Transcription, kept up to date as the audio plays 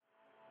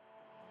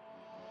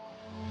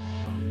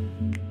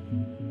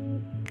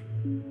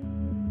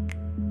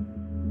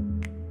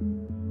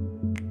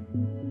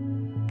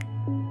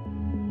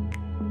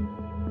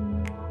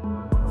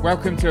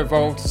Welcome to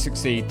Evolve to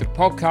Succeed, the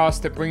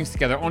podcast that brings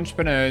together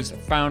entrepreneurs,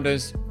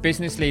 founders,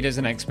 business leaders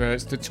and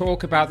experts to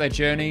talk about their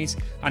journeys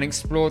and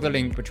explore the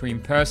link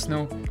between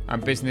personal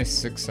and business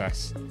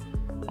success.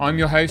 I'm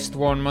your host,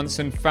 Warren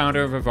Munson,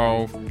 founder of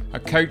Evolve, a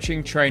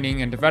coaching,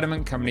 training and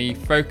development company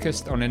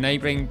focused on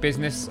enabling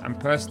business and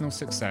personal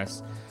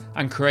success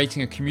and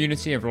creating a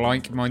community of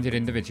like-minded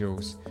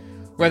individuals.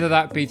 Whether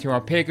that be through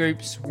our peer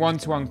groups,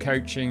 one-to-one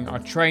coaching, our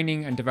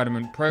training and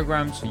development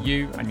programs for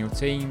you and your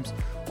teams,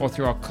 or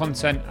through our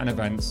content and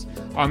events,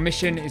 our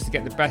mission is to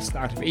get the best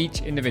out of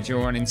each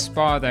individual and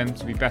inspire them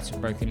to be better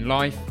both in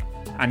life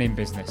and in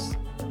business.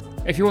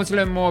 If you want to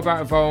learn more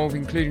about Evolve,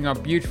 including our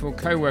beautiful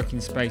co-working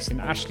space in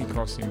Ashley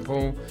Cross in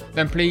Poole,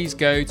 then please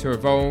go to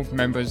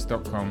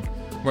evolvemembers.com,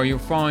 where you'll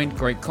find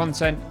great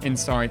content,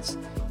 insights,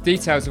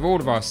 details of all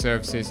of our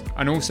services,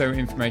 and also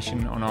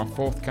information on our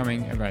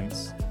forthcoming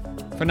events.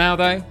 For now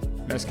though,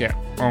 let's get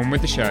on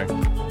with the show.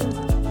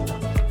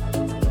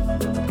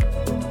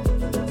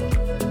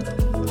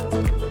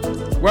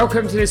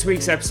 Welcome to this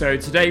week's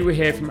episode. Today we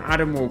hear from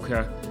Adam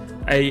Walker,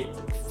 a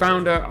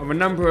founder of a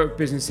number of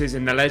businesses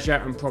in the leisure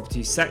and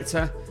property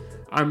sector,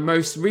 and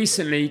most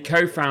recently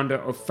co-founder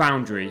of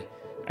Foundry,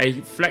 a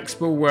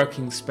flexible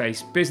working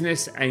space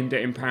business aimed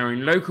at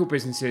empowering local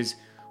businesses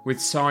with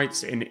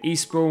sites in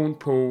Eastbourne,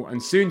 Poole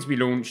and soon to be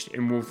launched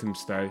in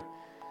Walthamstow.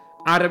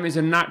 Adam is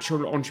a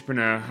natural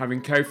entrepreneur,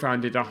 having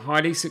co-founded a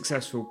highly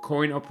successful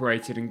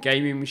coin-operated and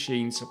gaming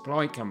machine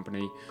supply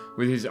company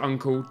with his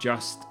uncle,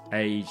 just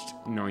aged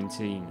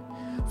 19.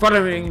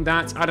 Following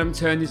that, Adam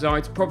turned his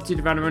eye to property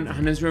development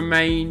and has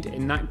remained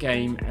in that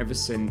game ever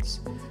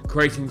since,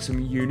 creating some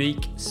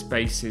unique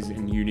spaces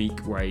in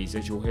unique ways,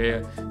 as you'll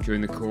hear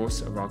during the course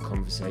of our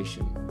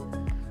conversation.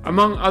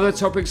 Among other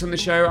topics on the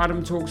show,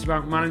 Adam talks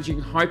about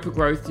managing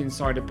hypergrowth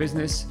inside a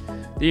business,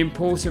 the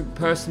important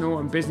personal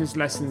and business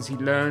lessons he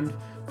learned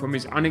from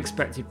his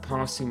unexpected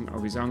passing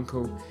of his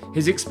uncle,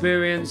 his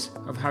experience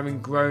of having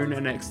grown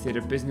and exited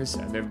a business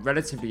at a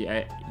relatively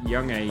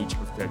young age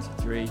of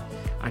 33,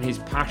 and his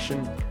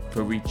passion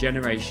for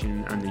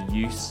regeneration and the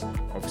use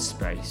of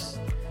space.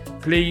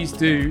 Please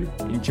do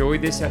enjoy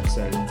this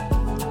episode.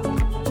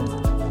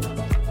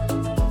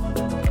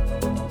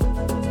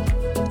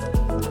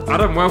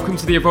 Adam, welcome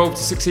to the Evolve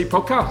to Succeed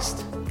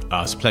podcast.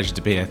 It's a pleasure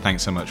to be here.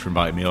 Thanks so much for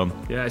inviting me on.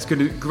 Yeah, it's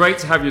great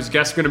to have you as a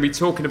guest. We're going to be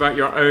talking about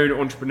your own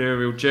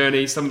entrepreneurial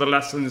journey, some of the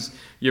lessons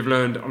you've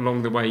learned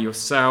along the way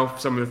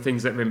yourself, some of the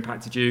things that have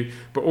impacted you,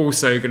 but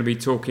also going to be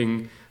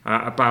talking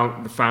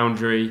about the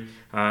Foundry,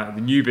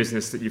 the new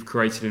business that you've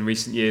created in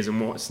recent years,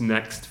 and what's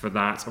next for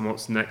that, and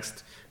what's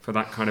next for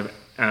that kind of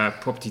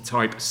property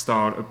type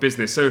style of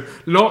business. So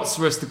lots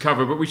for us to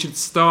cover, but we should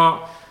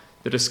start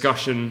the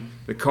discussion,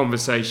 the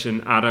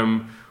conversation,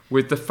 Adam,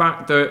 with the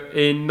fact that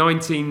in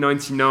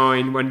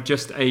 1999, when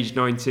just aged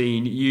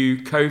 19,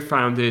 you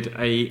co-founded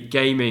a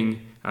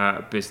gaming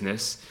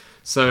business.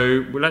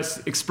 So let's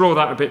explore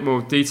that a bit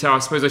more detail. I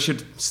suppose I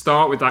should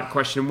start with that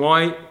question.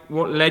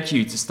 What led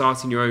you to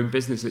starting your own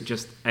business at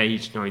just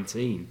age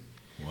 19?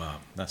 Wow,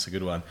 that's a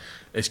good one.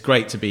 It's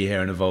great to be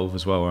here and Evolve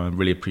as well. I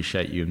really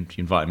appreciate you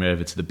inviting me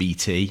over to the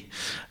BT.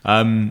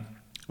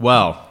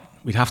 Well,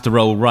 we'd have to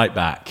roll right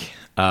back.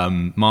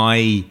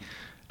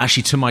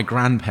 Actually, to my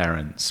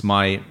grandparents,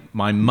 my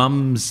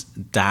mum's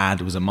dad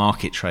was a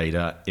market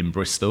trader in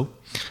Bristol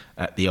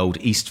at the old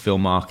Eastville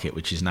Market,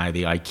 which is now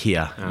the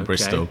IKEA in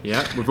Bristol.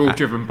 Yeah, we've all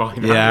driven by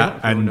that.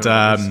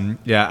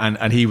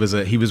 And he was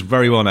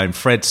very well known.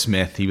 Fred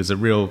Smith, he was a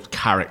real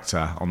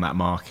character on that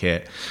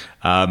market.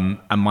 And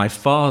my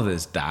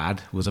father's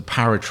dad was a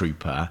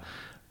paratrooper,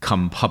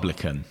 come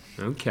publican,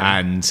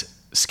 and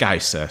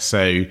Scouser.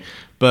 So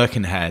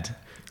Birkenhead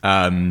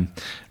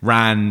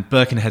ran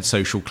Birkenhead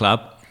Social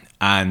Club,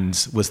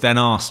 and was then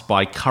asked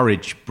by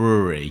Courage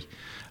Brewery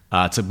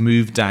to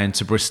move down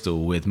to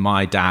Bristol with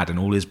my dad and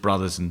all his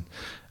brothers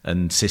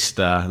and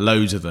sister,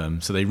 loads of them.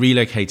 So they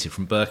relocated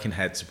from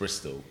Birkenhead to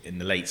Bristol in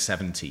the late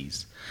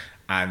 70s.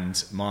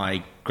 And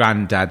my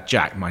granddad,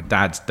 Jack, my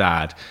dad's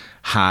dad,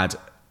 had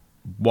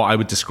what I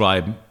would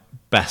describe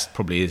best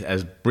probably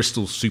as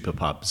Bristol super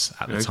pubs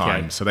at the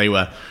time. So they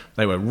were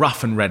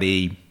rough and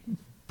ready,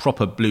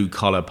 proper blue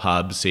collar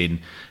pubs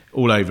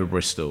all over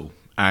Bristol.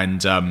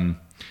 And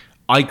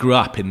I grew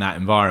up in that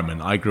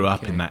environment. I grew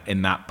up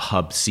in that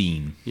pub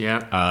scene.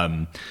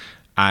 Yeah.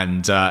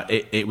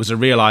 It was a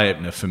real eye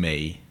opener for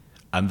me,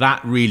 and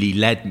that really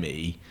led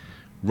me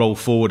roll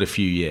forward a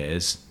few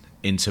years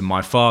into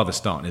my father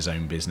starting his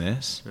own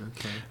business.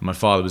 Okay. My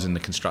father was in the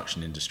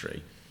construction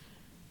industry.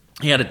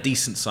 He had a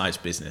decent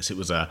sized business. It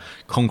was a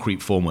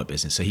concrete formwork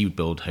business, so he would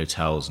build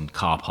hotels and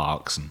car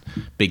parks and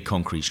big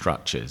concrete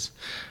structures.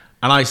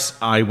 And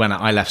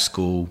I left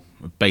school,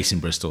 based in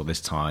Bristol at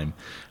this time.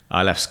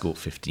 I left school at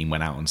 15,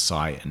 went out on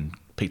site and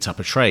picked up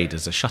a trade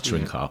as a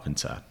shuttering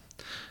carpenter.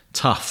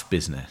 Tough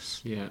business.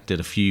 Yeah. Did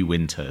a few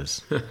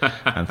winters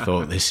and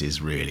thought, this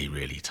is really,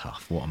 really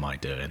tough. What am I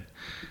doing?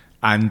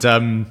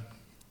 And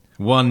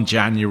one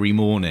January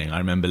morning, I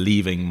remember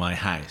leaving my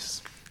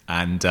house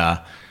and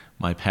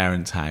my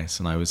parents' house,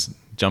 and I was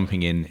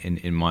jumping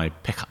in my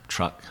pickup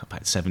truck,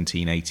 about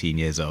 17, 18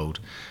 years old.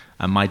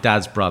 And my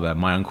dad's brother,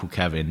 my Uncle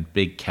Kevin,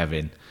 Big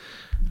Kev,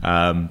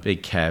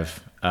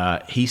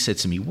 he said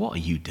to me, "What are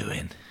you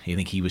doing?" I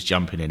think he was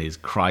jumping in his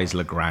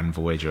Chrysler Grand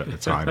Voyager at the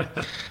time.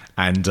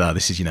 And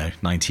this is,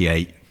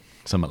 98,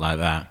 something like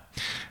that.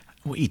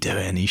 "What are you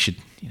doing? You should,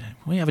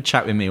 will you have a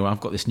chat with me? Well, I've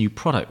got this new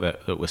product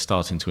that we're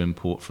starting to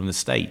import from the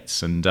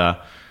States." And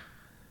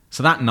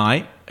so that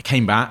night, I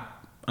came back.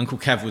 Uncle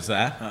Kev was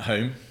there at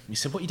home. He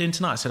said, "What are you doing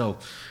tonight?" I said, "Oh,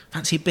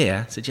 fancy a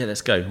beer?" I said, "Yeah,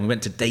 let's go." And we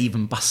went to Dave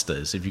 &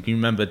 Buster's. If you can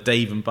remember,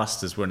 Dave &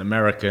 Buster's were an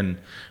American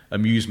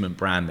amusement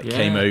brand that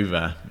came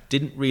over.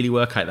 Didn't really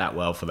work out that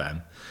well for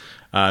them.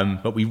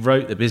 But we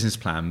wrote the business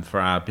plan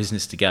for our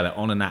business together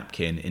on a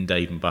napkin in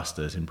Dave &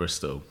 Buster's in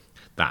Bristol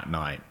that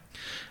night.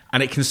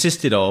 And it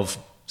consisted of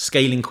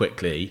scaling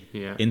quickly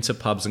into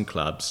pubs and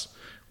clubs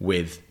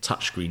with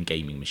touchscreen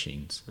gaming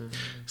machines. Mm-hmm.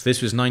 So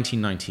this was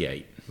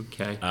 1998.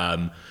 Okay.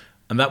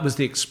 And that was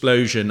the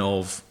explosion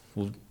of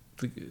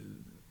the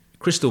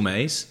Crystal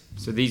Maze.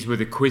 So these were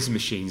the quiz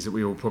machines that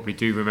we all probably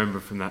do remember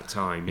from that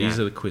time. These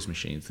are the quiz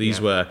machines. These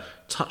were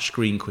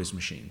touchscreen quiz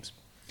machines.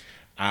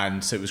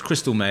 And so it was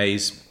Crystal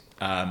Maze.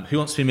 Who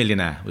Wants to Be a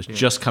Millionaire was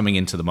just coming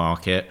into the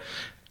market,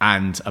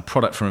 and a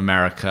product from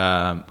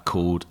America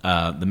called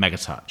the Mega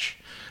Touch.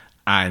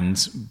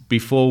 And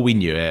before we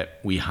knew it,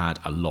 we had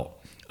a lot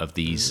of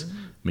these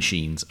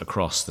machines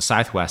across the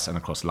southwest and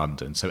across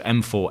London. So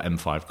M4,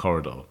 M5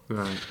 corridor.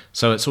 Right.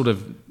 So at sort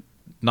of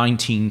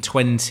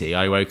 1920,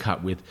 I woke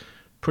up with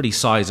pretty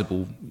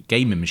sizable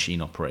gaming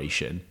machine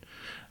operation,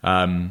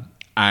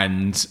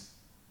 and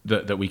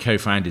that we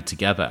co-founded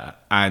together.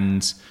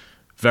 And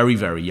very,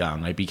 very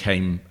young, I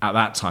became, at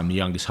that time, the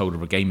youngest holder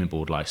of a gaming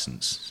board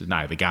license. So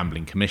now the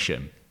Gambling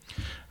Commission.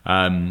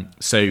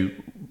 So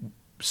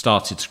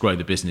started to grow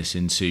the business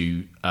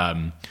into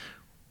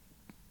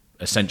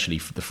essentially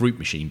the fruit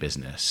machine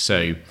business.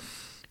 So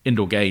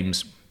indoor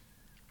games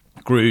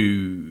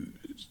grew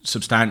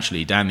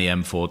substantially down the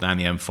M4, down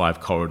the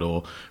M5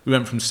 corridor. We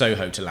went from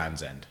Soho to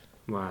Land's End,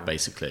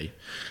 basically.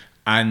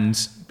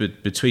 And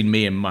between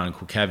me and my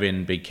Uncle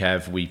Kevin, Big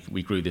Kev,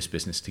 we grew this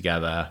business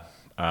together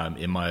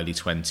in my early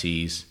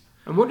 20s.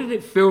 And what did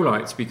it feel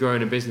like to be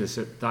growing a business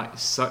at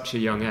such a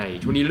young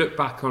age? When you look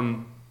back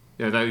on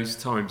those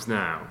times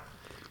now,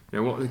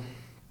 what are the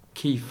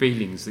key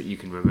feelings that you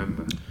can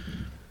remember?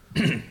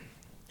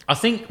 I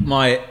think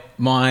my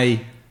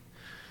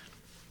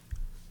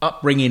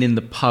upbringing in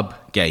the pub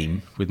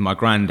game with my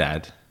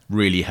granddad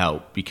really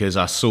helped, because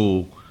I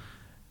saw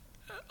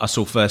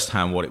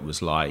firsthand what it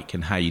was like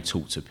and how you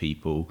talk to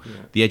people. Yeah.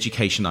 The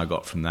education I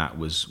got from that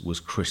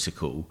was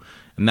critical,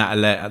 and that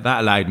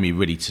allowed me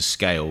really to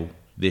scale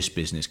this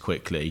business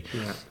quickly.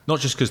 Yeah. Not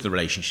just because of the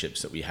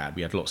relationships that we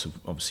had lots of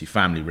obviously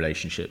family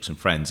relationships and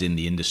friends in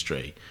the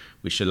industry,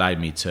 which allowed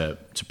me to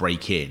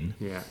break in.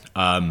 Yeah.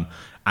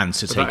 And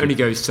to take that only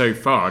goes so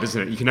far, doesn't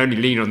it? You can only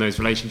lean on those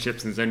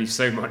relationships, and there's only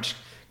so much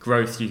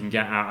growth you can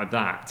get out of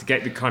that to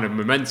get the kind of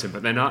momentum.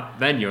 But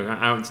then you're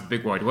out into the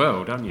big wide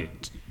world, aren't you?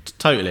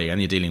 Totally,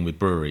 and you're dealing with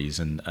breweries,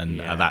 and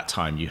at that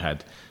time you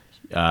had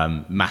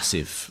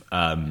massive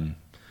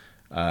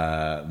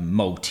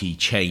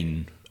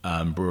multi-chain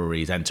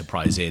breweries,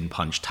 Enterprise Inn,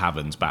 Punch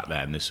Taverns back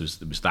then. It was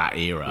that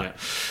era.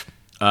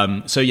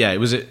 Yeah.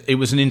 It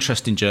was an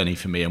interesting journey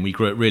for me, and we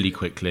grew it really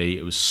quickly.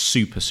 It was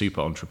super,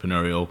 super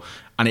entrepreneurial,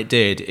 and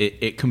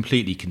it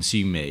completely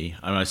consumed me.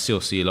 I mean, I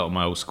still see a lot of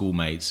my old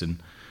schoolmates, and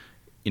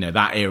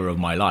that era of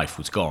my life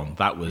was gone.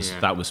 That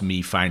was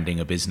me founding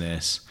a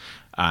business,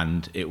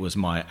 and it was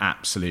my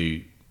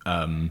absolute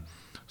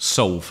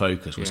sole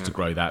focus was to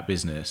grow that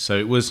business. So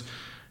it was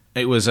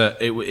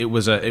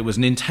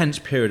an intense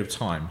period of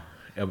time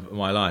of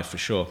my life, for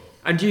sure.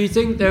 And do you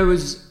think there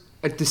was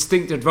a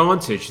distinct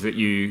advantage that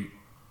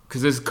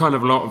because there's kind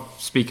of a lot of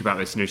speak about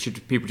this,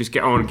 should people just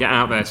get on, get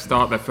out there,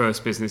 start their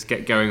first business,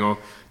 get going, or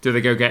do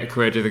they go get a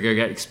career, do they go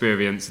get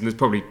experience? And there's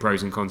probably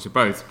pros and cons to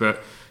both,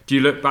 but do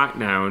you look back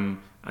now and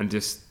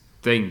just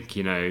think,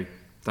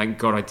 thank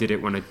God I did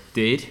it when I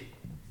did?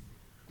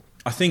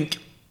 I think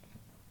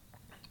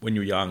when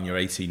you're young, you're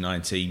 18,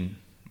 19,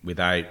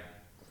 without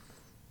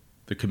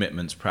the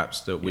commitments perhaps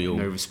that we all...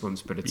 No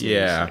responsibility.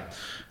 Yeah. So.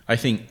 I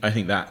think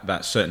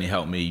that certainly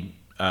helped me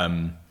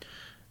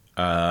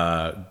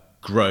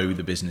grow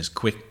the business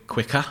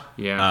quicker.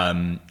 Yeah.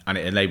 And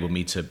it enabled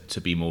me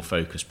to be more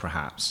focused,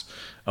 perhaps.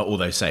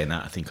 Although saying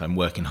that, I think I'm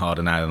working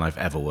harder now than I've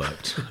ever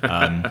worked.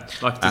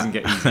 Life doesn't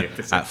get easier,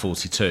 does it? At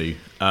 42.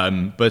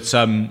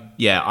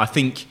 I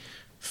think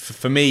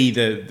for me,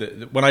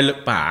 when I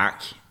look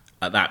back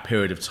at that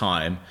period of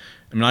time,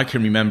 I mean, I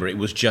can remember it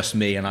was just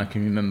me, and I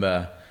can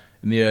remember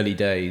in the early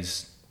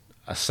days,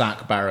 a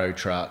sack barrow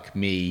truck,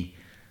 me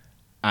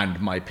and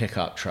my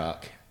pickup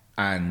truck,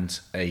 and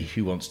a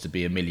Who Wants to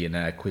Be a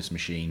Millionaire quiz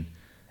machine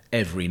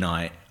every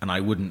night, and I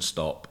wouldn't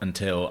stop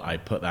until I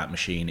put that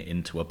machine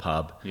into a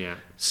pub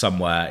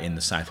somewhere in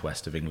the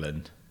southwest of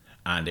England.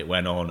 And it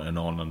went on and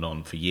on and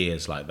on for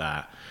years like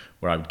that,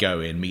 where I would go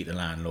in, meet the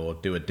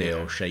landlord, do a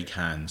deal, shake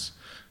hands,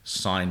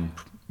 sign,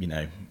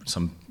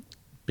 some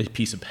big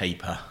piece of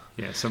paper,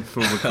 Yeah, some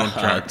form of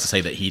contract. To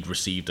say that he'd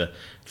received a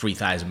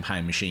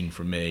 £3,000 machine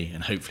from me,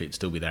 and hopefully it'd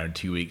still be there in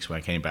 2 weeks when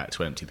I came back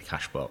to empty the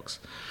cash box.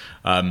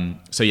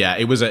 So yeah,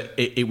 it was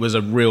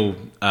a real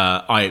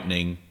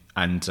eye-opening,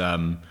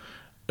 and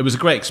it was a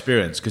great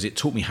experience because it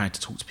taught me how to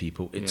talk to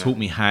people. It taught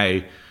me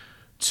how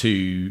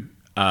to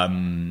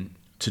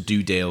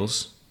do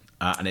deals,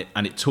 and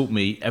it taught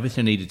me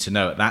everything I needed to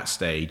know at that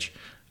stage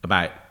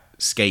about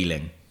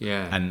scaling.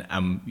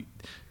 And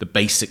the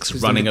basics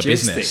of running a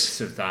business. The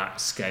logistics of that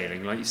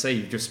scaling, like you say,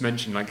 you just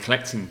mentioned like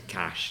collecting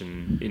cash,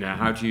 and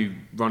how do you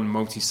run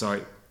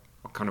multi-site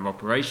kind of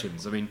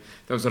operations? I mean,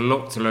 there was a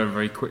lot to learn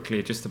very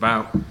quickly just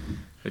about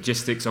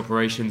logistics,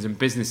 operations, and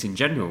business in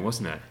general,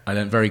 wasn't it? I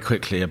learned very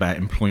quickly about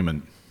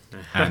employment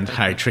and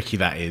how tricky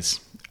that is,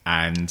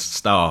 and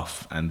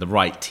staff, and the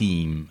right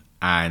team,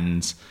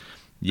 and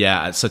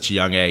at such a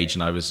young age,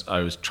 and I was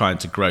trying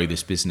to grow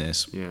this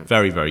business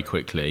very, very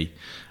quickly.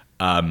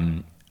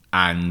 It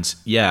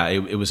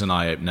was an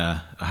eye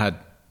opener. I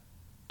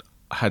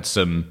had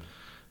some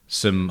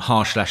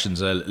harsh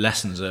lessons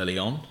early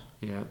on.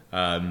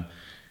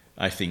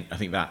 I think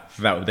that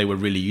they were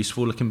really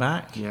useful looking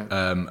back.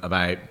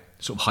 About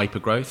sort of hyper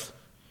growth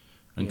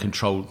and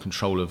control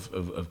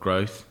of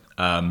growth,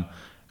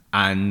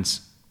 and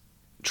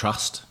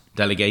trust,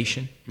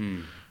 delegation.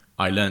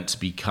 I learned to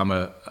become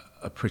a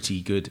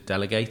pretty good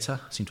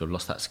delegator. I seem to have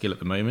lost that skill at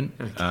the moment.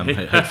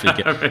 Hopefully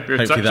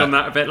we'll touch on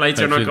that a bit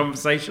later in our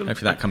conversation.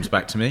 Hopefully that comes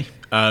back to me.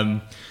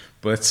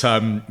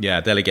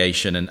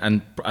 Delegation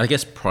and I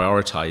guess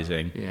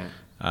prioritizing,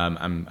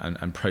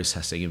 and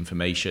processing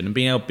information, and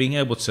being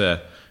able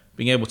to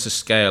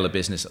scale a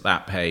business at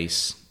that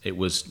pace. It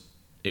was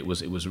a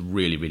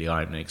really, really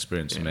eye-opening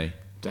experience for me.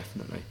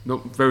 Definitely.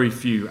 Not very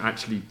few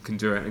actually can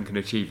do it and can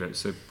achieve it,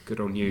 so good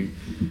on you.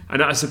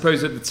 And I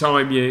suppose at the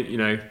time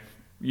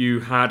you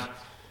had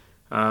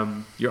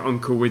your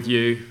uncle with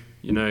you.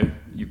 You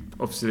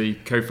obviously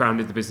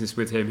co-founded the business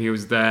with him. He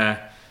was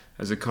there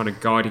as a kind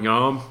of guiding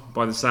arm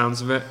by the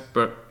sounds of it.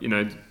 But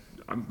I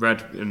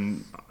read,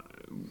 and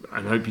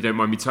I hope you don't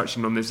mind me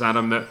touching on this,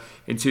 Adam, that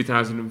in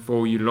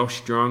 2004 you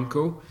lost your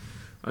uncle.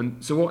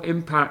 And so what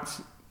impact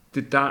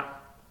did that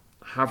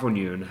have on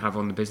you and have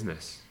on the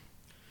business?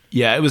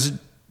 Yeah, it was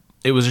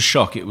a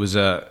shock. It was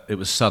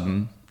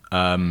sudden.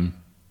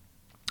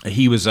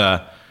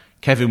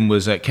 Kevin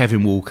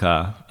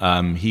Walker.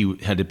 He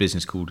had a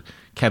business called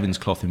Kevin's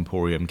Cloth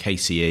Emporium,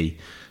 KCE.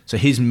 So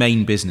his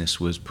main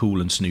business was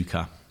pool and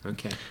snooker.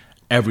 Okay.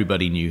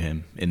 Everybody knew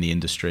him in the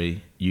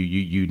industry.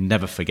 You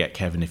never forget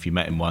Kevin if you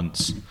met him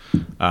once.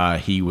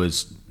 He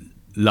was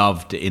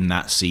loved in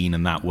that scene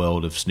and that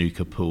world of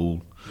snooker,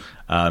 pool.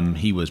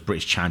 He was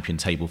British champion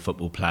table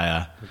football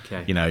player.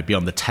 Okay. He'd be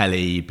on the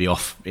telly. He'd be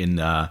off in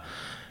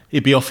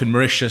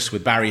Mauritius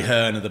with Barry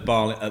Hearn at the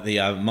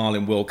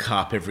Marlin World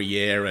Cup every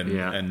year,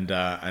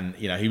 and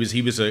he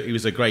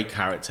was a great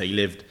character.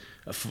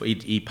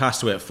 He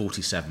passed away at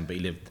 47, but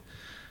he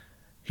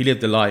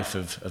lived the life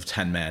of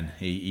 10 men.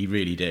 He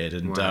really did,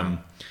 and wow.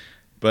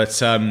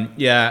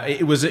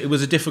 It was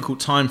a difficult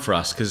time for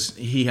us because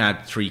he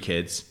had 3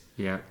 kids,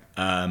 3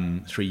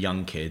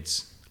 young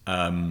kids.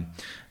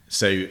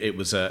 So it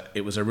was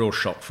a real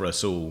shock for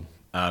us all,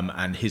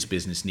 and his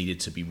business needed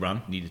to be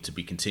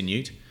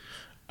continued.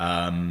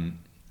 I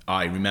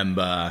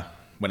remember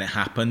when it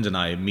happened, and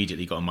I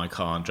immediately got in my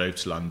car and drove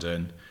to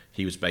London.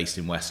 He was based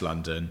in West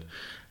London,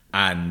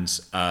 and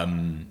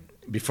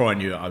before I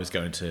knew it, I was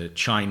going to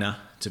China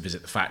to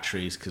visit the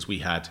factories because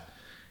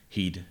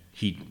he'd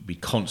be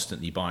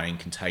constantly buying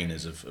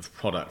containers of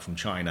product from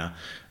China.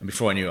 And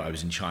before I knew it, I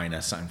was in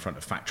China, sat in front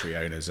of factory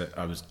owners.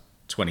 I was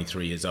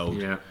 23 years old.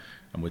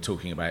 And we're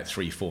talking about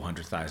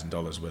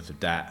 $400,000 worth of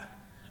debt,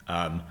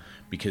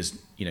 because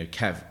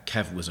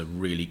Kev was a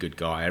really good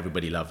guy.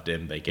 Everybody loved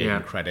him. They gave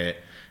him credit.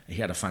 He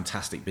had a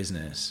fantastic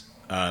business.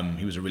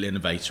 He was a real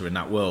innovator in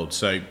that world.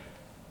 So,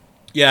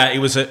 it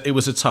was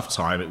a tough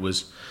time. It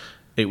was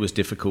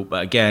difficult,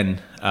 but again,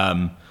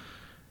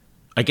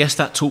 I guess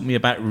that taught me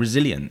about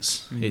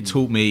resilience. It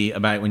taught me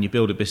about when you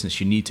build a business,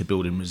 you need to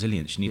build in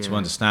resilience. You need to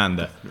understand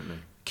that,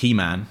 key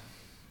man,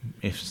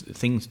 if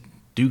things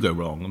do go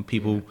wrong and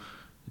people.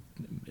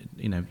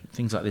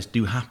 Things like this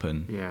do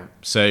happen.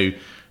 So,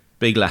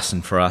 big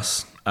lesson for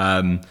us.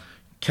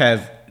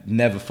 Kev,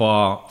 never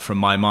far from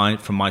my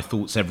mind, from my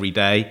thoughts every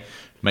day.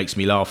 Makes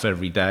me laugh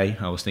every day.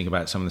 I always think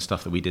about some of the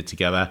stuff that we did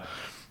together.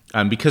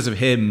 And because of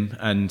him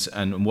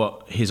and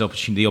what his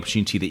opportunity, the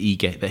opportunity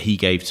that he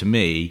gave to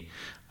me,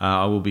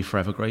 I will be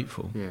forever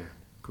grateful. Yeah,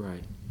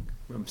 great.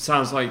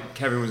 Sounds like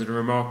Kevin was a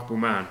remarkable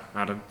man,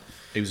 Adam.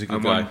 He was a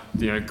good guy.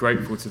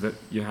 Grateful to that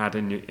you had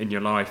in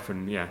your life,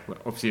 and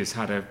obviously has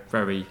had a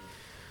very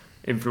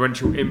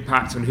influential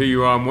impact on who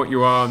you are and what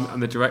you are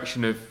and the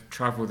direction of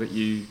travel that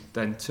you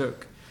then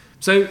took.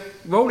 So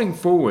rolling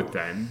forward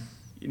then,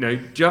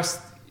 just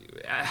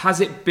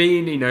has it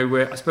been,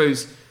 where I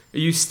suppose, are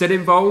you still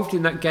involved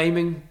in that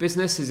gaming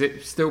business? Is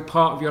it still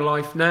part of your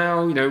life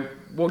now?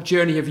 What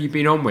journey have you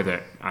been on with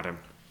it, Adam?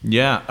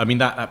 Yeah, I mean,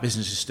 that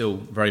business is still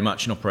very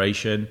much in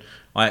operation.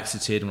 I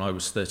exited when I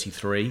was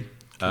 33.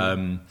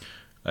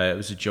 It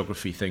was a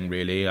geography thing,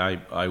 really.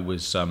 I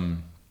was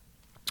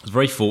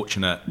very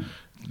fortunate.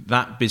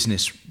 That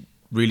business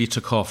really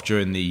took off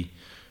during the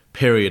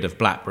period of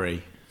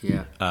BlackBerry.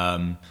 Yeah.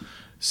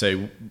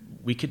 So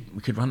we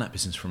could run that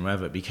business from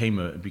wherever. It became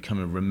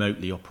a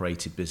remotely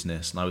operated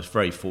business, and I was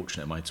very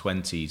fortunate in my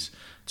 20s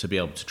to be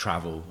able to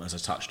travel, as I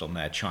touched on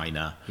there,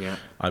 China. Yeah.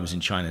 I was in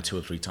China 2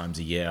 or 3 times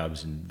a year. I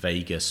was in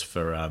Vegas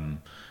for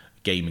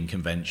gaming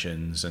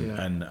conventions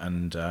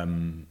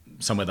and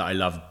somewhere that I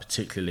love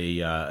particularly,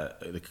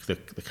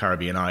 the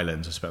Caribbean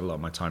islands. I spent a lot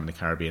of my time in the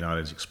Caribbean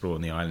islands,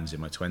 exploring the islands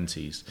in my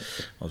 20s.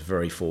 I was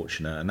very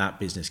fortunate, and that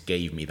business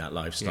gave me that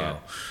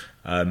lifestyle.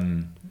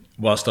 Yeah.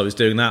 Whilst I was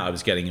doing that, I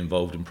was getting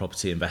involved in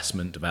property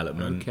investment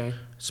development,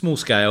 small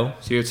scale.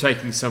 So you're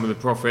taking some of the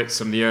profits,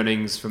 some of the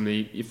earnings from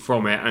it,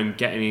 and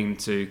getting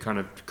into kind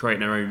of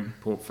creating our own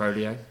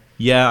portfolio.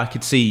 Yeah, I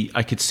could see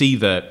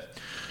the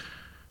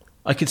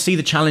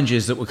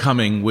challenges that were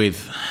coming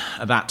with,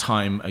 at that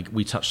time,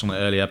 we touched on it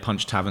earlier,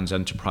 Punch Taverns,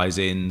 Enterprise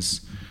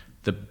Inns.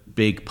 The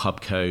big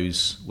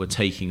pubcos were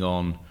taking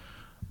on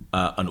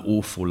an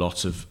awful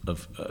lot of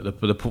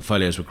the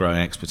portfolios were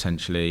growing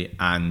exponentially,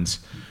 and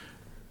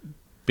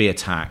beer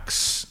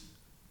tax,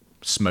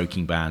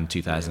 smoking ban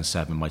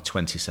 2007, my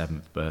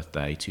 27th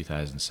birthday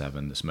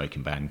 2007, the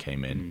smoking ban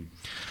came in.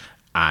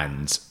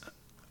 And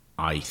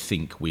I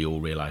think we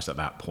all realized at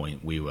that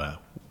point we were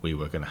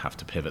going to have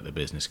to pivot the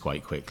business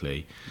quite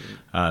quickly.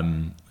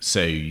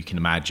 So you can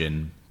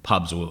imagine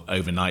pubs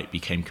overnight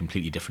became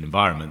completely different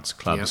environments,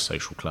 clubs,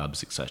 social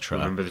clubs, etc.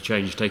 I remember the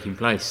change taking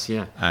place,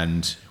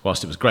 And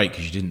whilst it was great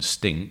because you didn't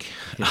stink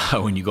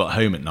when you got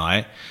home at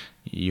night,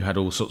 you had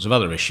all sorts of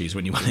other issues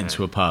when you went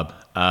into a pub.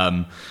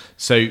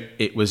 So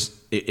it was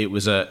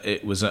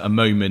a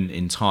moment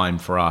in time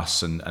for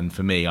us, and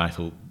for me, I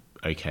thought,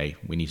 okay,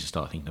 we need to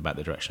start thinking about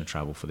the direction of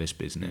travel for this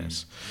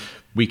business.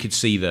 We could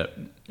see that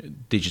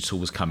digital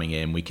was coming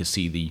in. We could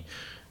see the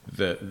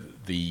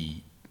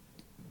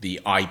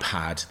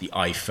iPad, the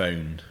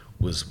iPhone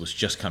was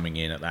just coming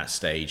in at that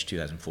stage,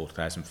 2004,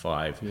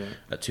 2005.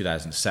 At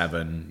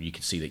 2007, you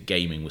could see that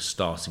gaming was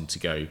starting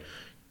to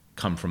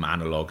come from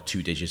analog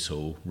to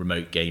digital.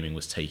 Remote gaming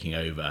was taking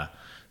over.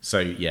 So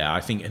I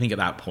think at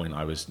that point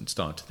I was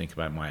starting to think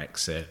about my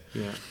exit.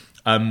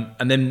 And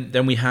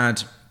then we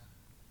had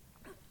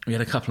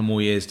a couple of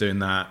more years doing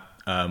that,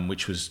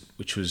 which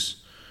was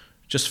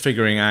just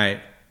figuring out,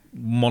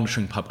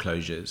 monitoring pub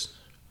closures,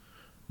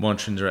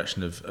 monitoring the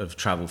direction of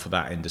travel for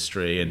that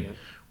industry, and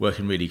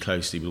working really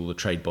closely with all the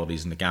trade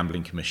bodies and the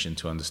Gambling Commission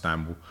to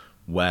understand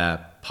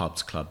where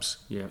pubs, clubs,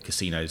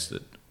 casinos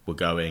that were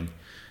going.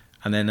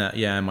 And then,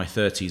 in my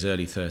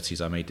early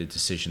 30s, I made the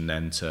decision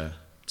then to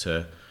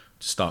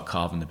start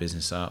carving the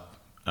business up.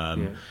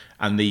 And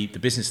the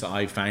business that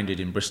I founded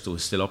in Bristol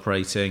is still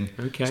operating,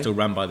 still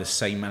run by the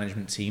same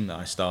management team that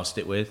I started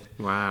it with.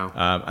 Wow.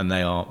 And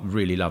they are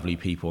really lovely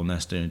people, and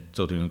they're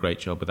still doing a great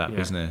job with that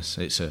business.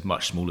 It's a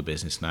much smaller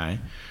business now,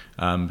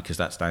 because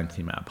that's down to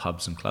the amount of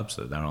pubs and clubs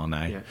that there are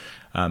now.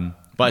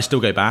 But I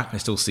still go back, I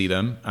still see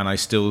them, and I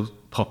still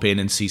pop in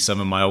and see some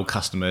of my old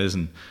customers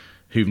and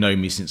who've known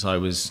me since I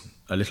was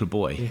a little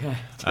boy. Through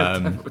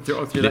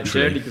that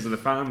journey because of the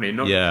family,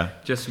 not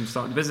just from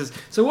starting the business.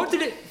 So what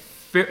did it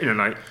feel,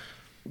 like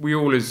we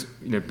all as,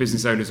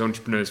 business owners,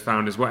 entrepreneurs,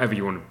 founders, whatever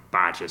you want to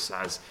badge us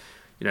as,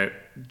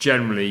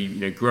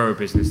 generally, grow a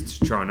business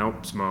to try and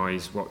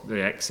optimize what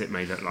the exit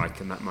may look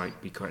like. And that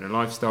might be creating a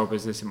lifestyle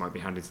business. It might be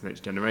handed to the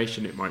next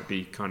generation. It might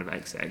be kind of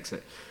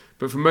exit.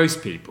 But for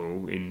most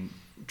people, in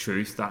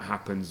truth, that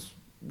happens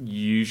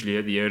usually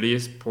at the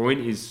earliest point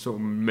is sort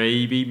of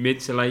maybe mid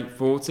to late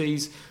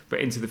 40s, but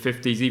into the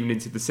 50s, even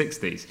into the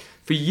 60s.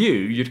 For you,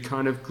 you'd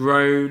kind of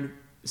grown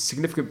a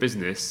significant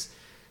business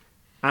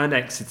and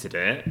exited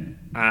it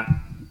at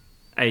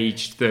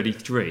age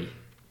 33.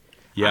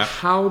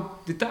 How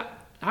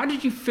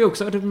did you feel?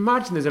 Because I'd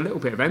imagine there's a little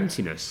bit of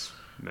emptiness,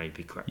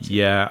 maybe, correct?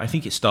 Yeah, I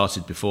think it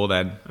started before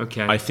then.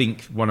 Okay. I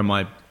think one of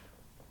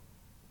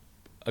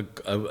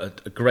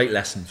a great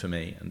lesson for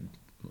me, and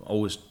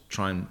always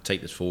try and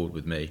take this forward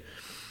with me,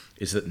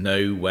 is that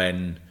know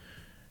when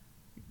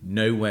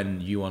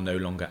you are no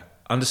longer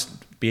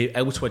be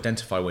able to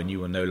identify when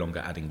you are no longer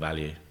adding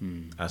value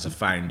as a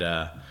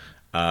founder,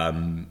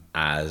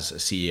 as a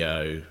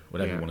CEO,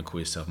 whatever you want to call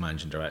yourself,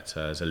 managing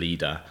director, as a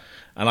leader.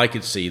 And I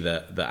could see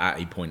that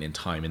at a point in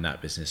time in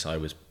that business, I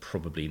was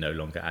probably no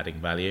longer adding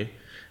value,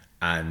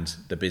 and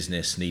the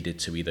business needed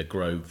to either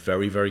grow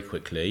very, very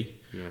quickly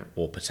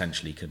or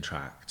potentially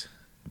contract,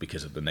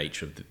 because of the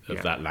nature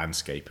of that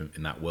landscape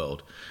in that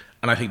world.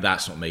 And I think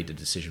that's what made the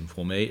decision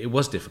for me. It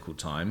was a difficult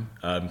time,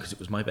 because it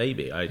was my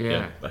baby. I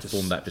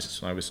formed that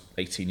business when I was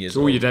 18 years old.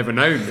 It's all you'd ever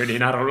known, really,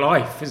 in adult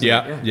life, isn't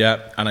it?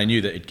 Yeah. And I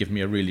knew that it'd give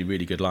me a really,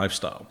 really good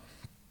lifestyle.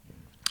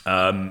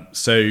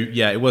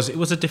 It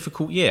was a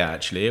difficult year,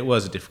 actually. It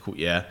was a difficult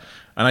year.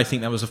 And I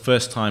think that was the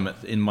first time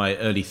in my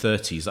early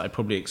 30s that I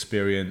probably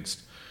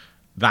experienced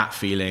that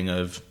feeling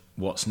of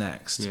what's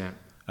next.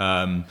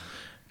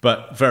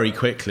 But very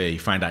quickly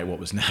found out what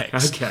was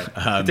next. Okay.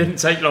 It didn't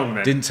take long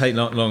then. Didn't take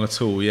long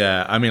at all.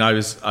 Yeah. I mean, I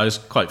was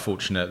quite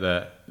fortunate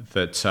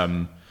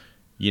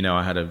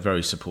I had a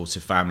very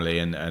supportive family,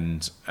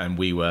 and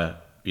we were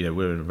we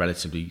were in a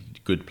relatively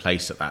good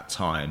place at that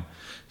time.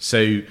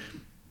 So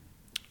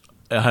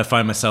I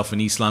find myself in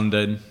East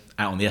London,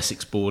 out on the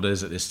Essex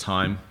borders at this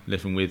time,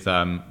 living with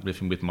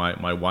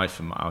my wife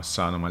and our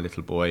son and my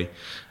little boy,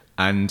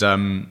 and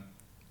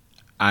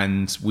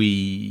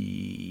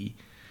we.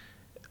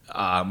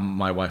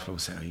 My wife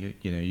always said,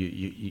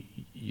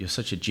 you're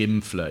such a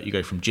gym flirt. You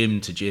go from gym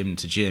to gym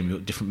to gym. You've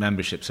got different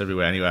memberships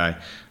everywhere. Anyway,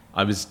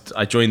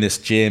 I joined this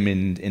gym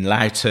in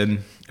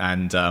Loughton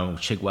and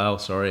Chigwell,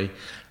 sorry,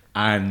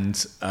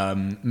 and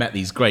met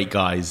these great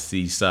guys.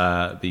 These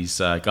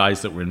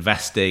guys that were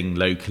investing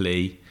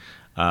locally,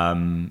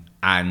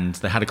 and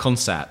they had a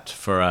concept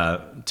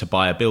to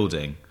buy a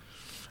building.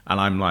 And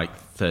I'm like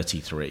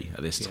 33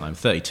 at this time,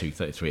 32,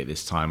 33 at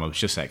this time. I was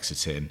just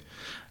exiting.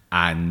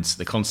 And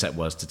the concept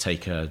was to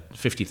take a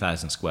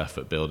 50,000 square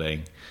foot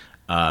building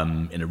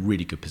in a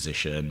really good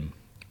position,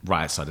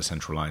 right outside a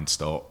central line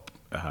stop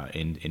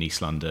in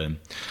East London,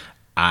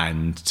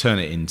 and turn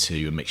it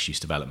into a mixed-use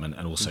development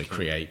and also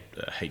create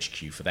a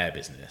HQ for their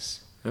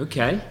business.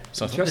 Okay.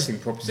 So interesting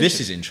proposition.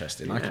 This is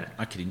interesting. Yeah.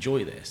 I could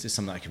enjoy this. This is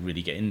something I could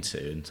really get into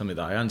and something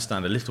that I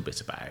understand a little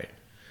bit about.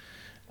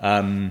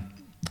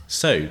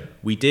 So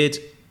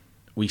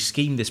we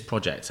schemed this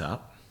project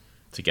up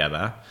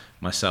together,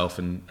 myself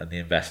and the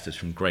investors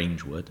from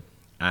Grangewood,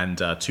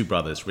 and two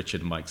brothers, Richard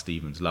and Mike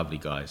Stevens, lovely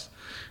guys,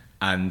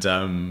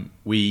 and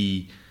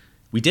we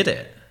did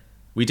it.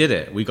 We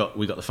got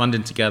the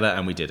funding together,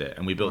 and we did it,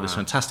 and we built this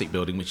fantastic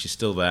building, which is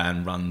still there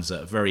and runs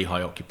at very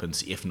high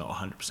occupancy, if not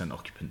 100%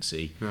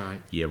 occupancy,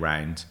 year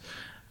round.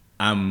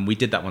 We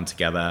did that one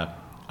together,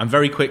 and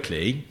very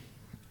quickly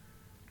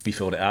we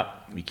filled it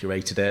up, we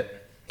curated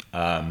it,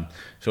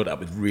 filled it up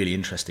with really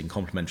interesting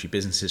complementary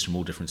businesses from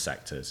all different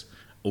sectors,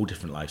 all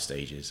different life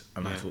stages,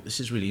 and I thought, this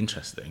is really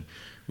interesting.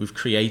 We've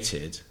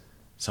created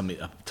something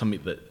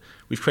that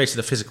we've created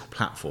a physical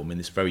platform in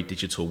this very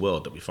digital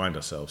world that we find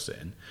ourselves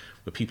in,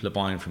 where people are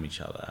buying from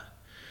each other,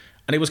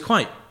 and it was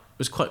quite.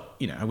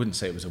 I wouldn't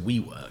say it was a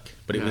WeWork,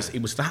 but it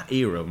was that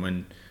era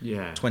when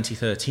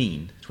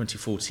 2013,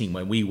 2014,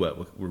 when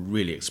WeWork were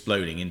really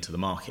exploding into the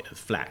market of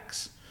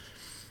flex,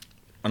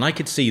 and I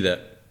could see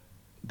that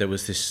there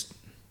was this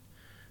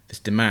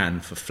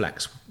demand for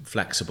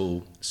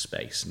flexible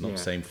space. I'm not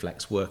saying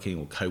flex working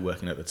or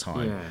co-working at the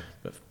time,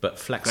 but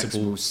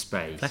flexible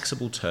space,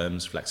 flexible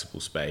terms,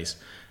 flexible space,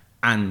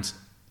 and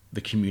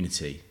the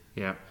community.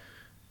 Yeah.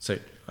 So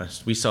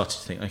we started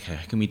to think, okay,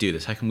 how can we do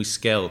this? How can we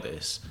scale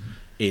this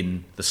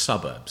in the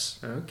suburbs?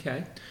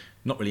 Okay.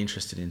 Not really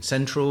interested in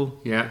central.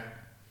 Yeah.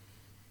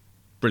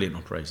 Brilliant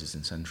operators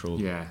in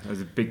central. Yeah,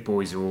 the big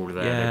boys are all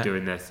there. Yeah. They're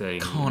doing their thing.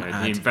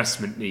 The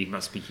investment need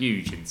must be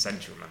huge in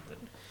central London.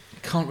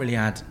 Can't really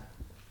add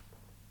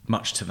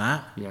much to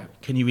that. Yeah.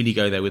 Can you really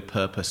go there with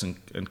purpose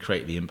and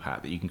create the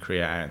impact that you can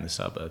create out in the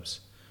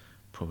suburbs?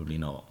 Probably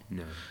not.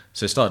 No.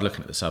 So I started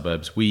looking at the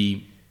suburbs.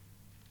 We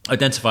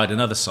identified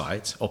another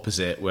site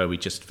opposite where we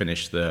just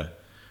finished the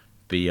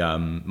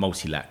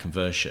multi-let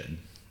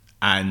conversion,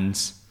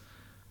 and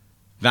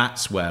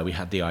that's where we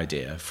had the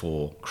idea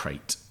for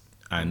Crate.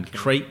 And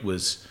Crate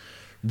was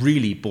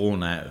really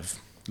born out of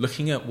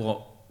looking at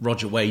what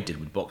Roger Wade did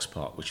with Box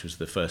Park, which was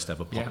the first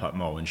ever pop-up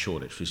mall in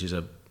Shoreditch, which is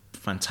a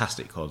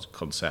fantastic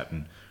concept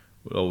and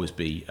will always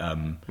be...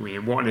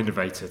 what an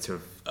innovator to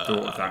have thought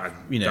of that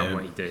and done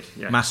what he did.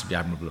 Yeah. Massively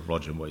admirable of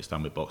Roger and what he's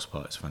done with Box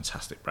Park. It's a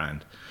fantastic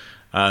brand.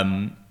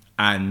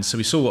 And so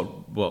we saw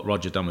what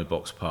Roger done with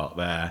Box Park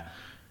there.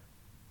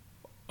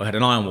 I had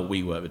an eye on what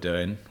WeWork were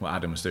doing, what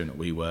Adam was doing at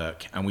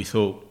WeWork, and we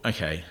thought,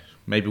 okay,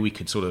 maybe we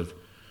could sort of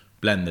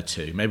blend the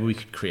two. Maybe we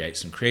could create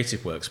some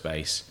creative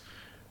workspace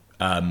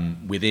out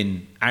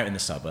in the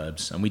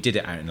suburbs, and we did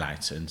it out in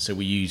Loughton. So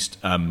we used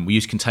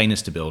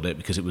containers to build it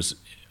because it was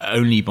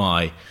only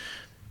by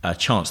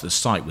chance the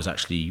site was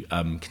actually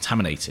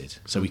contaminated.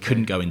 So we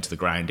couldn't go into the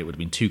ground; it would have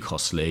been too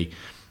costly.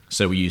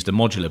 So we used a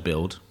modular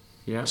build.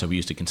 Yeah. So we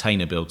used a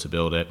container build to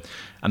build it,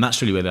 and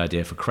that's really where the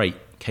idea for Crate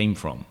came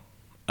from.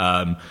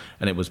 And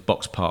it was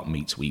Box Park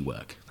meets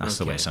WeWork. That's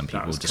the way some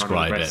people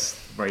describe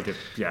it.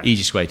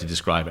 Easiest way to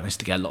describe it. I used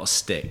to get a lot of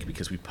stick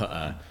because we put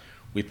a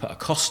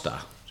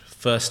Costa,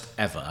 first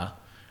ever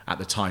at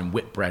the time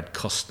Whitbread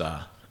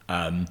Costa,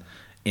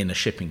 in a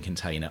shipping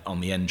container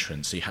on the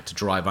entrance. So you had to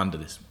drive under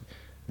this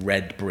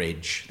red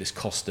bridge, this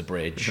Costa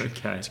bridge,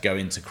 to go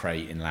into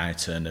Crate in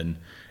Loughton, and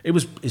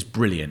it's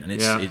brilliant. And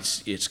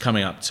it's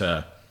coming up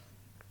to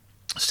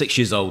 6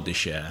 years old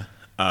this year.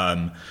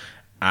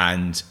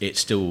 And it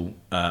still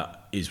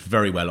is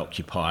very well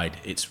occupied.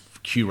 It's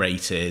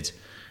curated,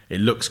 it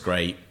looks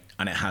great,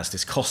 and it has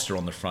this Costa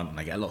on the front, and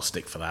I get a lot of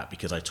stick for that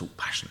because I talk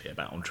passionately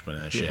about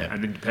entrepreneurship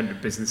and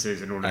independent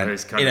businesses and all of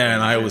those kind of things.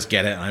 And I always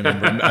get it. I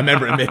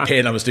remember at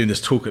MIPIM, I was doing this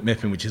talk at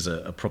MIPIM, which is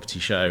a property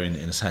show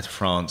in the south of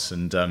France,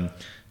 and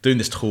doing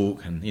this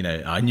talk, and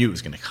I knew it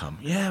was going to come.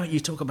 Yeah, you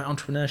talk about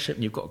entrepreneurship,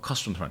 and you've got a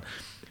Costa on the front.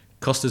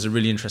 Costa's a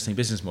really interesting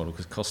business model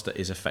because Costa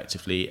is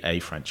effectively a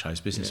franchise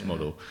business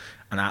model.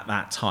 And at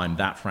that time,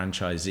 that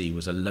franchisee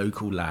was a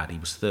local lad. He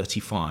was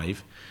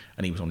 35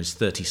 and he was on his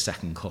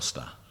 32nd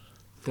Costa.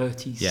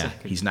 32nd? Yeah,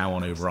 he's now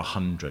on over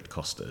 100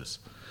 Costas.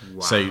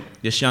 Wow. So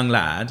this young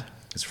lad,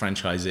 this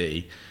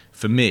franchisee,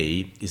 for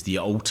me, is the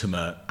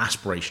ultimate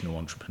aspirational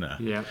entrepreneur.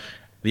 Yeah.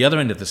 The other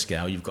end of the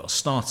scale, you've got a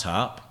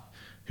startup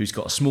who's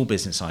got a small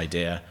business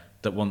idea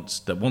that wants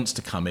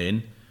to come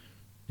in,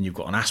 and you've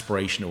got an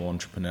aspirational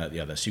entrepreneur at the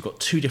other. So you've got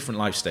two different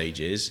life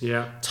stages,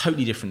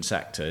 totally different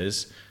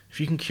sectors. If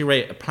you can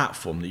curate a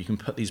platform that you can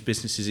put these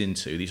businesses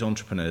into, these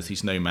entrepreneurs,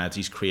 these nomads,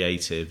 these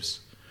creatives,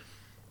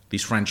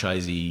 these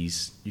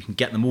franchisees, you can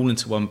get them all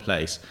into one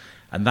place.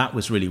 And that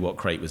was really what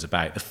Crate was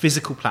about. The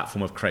physical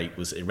platform of Crate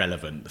was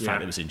irrelevant. The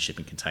fact it was in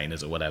shipping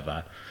containers or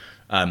whatever.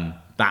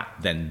 That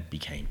then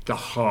became... The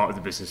heart of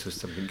the business was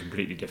something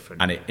completely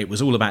different. And it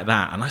was all about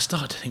that. And I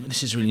started to think,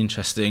 this is really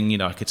interesting. You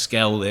know, I could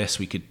scale this.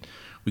 We could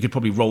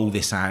probably roll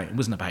this out. It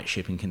wasn't about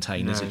shipping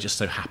containers. No. It just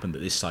so happened that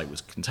this site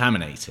was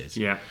contaminated.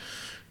 Yeah.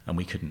 And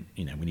we couldn't,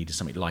 we needed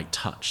something light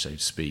touch, so to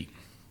speak.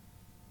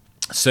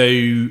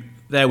 So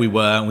there we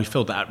were, and we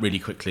filled that up really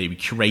quickly. We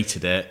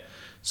curated it.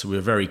 So we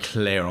were very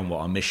clear on what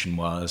our mission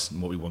was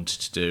and what we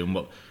wanted to do, and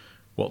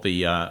what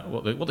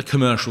the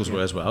commercials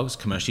were as well. It was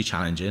commercially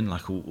challenging,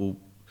 like a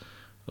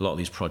lot of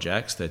these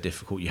projects. They're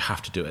difficult. You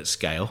have to do it at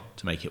scale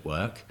to make it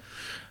work.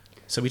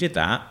 So we did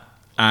that,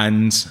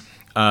 and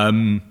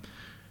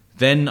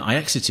then I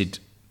exited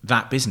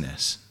that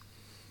business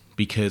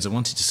because I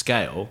wanted to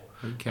scale.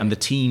 Okay. And the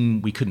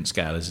team, we couldn't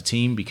scale as a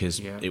team because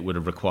it would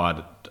have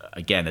required,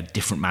 again, a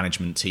different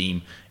management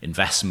team,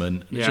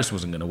 investment. It just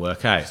wasn't going to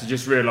work out. So you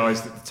just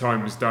realised that the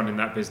time was done in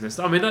that business.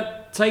 I mean,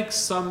 that takes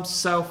some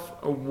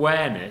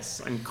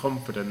self-awareness and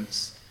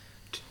confidence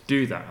to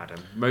do that,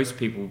 Adam. Most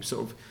people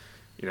sort of,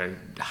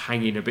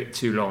 hanging a bit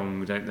too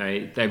long, don't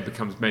they? Then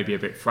becomes maybe a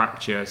bit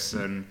fractious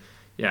and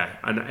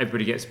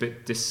everybody gets a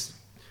bit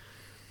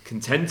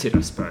discontented,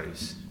 I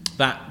suppose.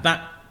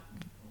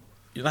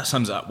 That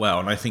sums it up well,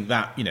 and I think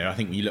that, I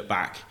think when you look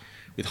back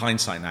with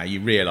hindsight now,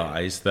 you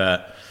realise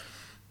that,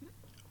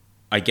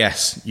 I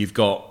guess, you've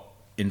got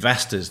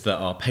investors that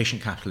are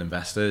patient capital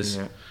investors,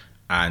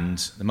 and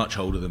they're much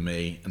older than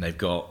me, and they've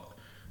got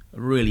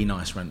a really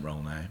nice rent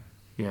roll now.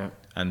 Yeah.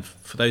 And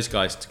for those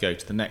guys to go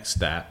to the next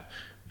step,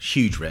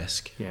 huge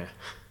risk. Yeah.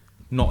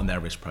 Not in their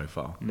risk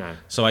profile. No.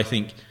 So I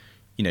think,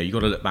 you've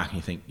got to look back and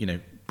you think,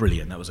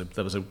 brilliant. That was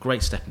a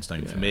great stepping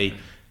stone for me.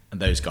 And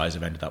those guys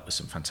have ended up with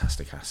some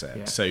fantastic assets.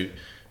 Yeah. So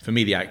for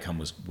me, the outcome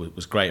was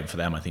great. And for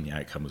them, I think the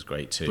outcome was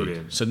great too.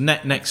 Brilliant. So the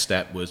next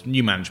step was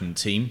new management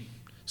team,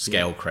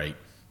 scale Crate.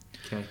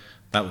 Okay.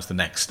 That was the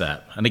next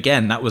step. And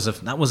again, that was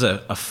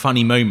a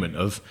funny moment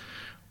of,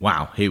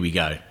 wow, here we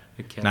go.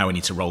 Okay. Now we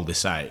need to roll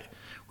this out.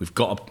 We've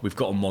got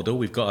a model.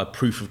 We've got a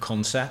proof of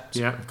concept.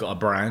 Yeah. We've got a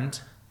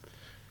brand.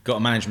 We've got a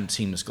management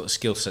team that's got the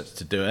skill sets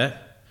to do it.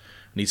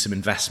 We need some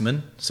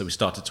investment. So we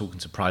started talking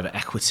to private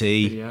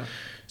equity. Yeah.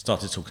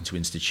 Started talking to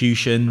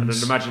institutions. And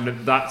I'd imagine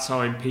at that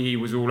time, PE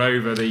was all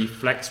over the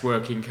flex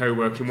working,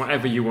 co-working,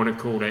 whatever you want to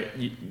call it,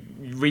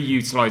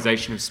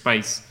 reutilisation of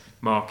space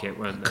market,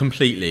 weren't they?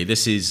 Completely.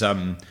 This is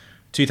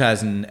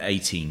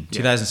 2018,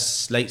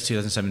 late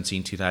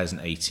 2017,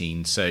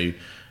 2018 So,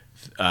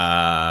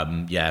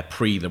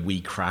 pre the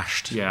we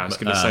crashed. Yeah, I was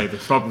going to say the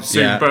bubble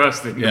soon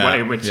burst in the way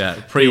in which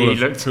pre all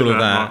looked at that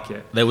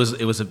market. It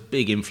was a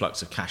big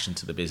influx of cash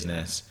into the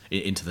business,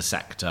 into the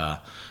sector.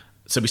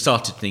 So we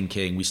started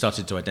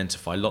to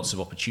identify lots of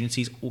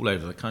opportunities all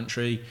over the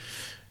country,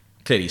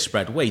 clearly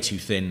spread way too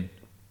thin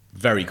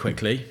very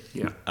quickly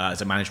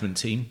as a management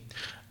team.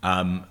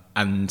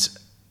 And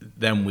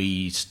then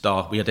we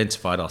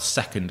identified our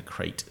second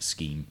Crate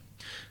scheme.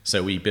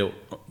 So we built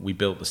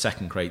the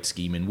second Crate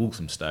scheme in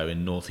Walthamstow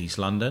in northeast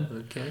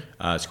London. Okay.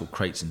 It's called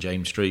Crates in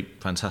James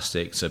Street.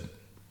 Fantastic. It's a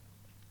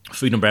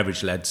food and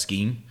beverage led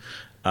scheme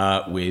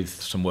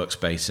with some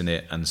workspace in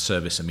it and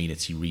service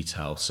amenity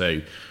retail. So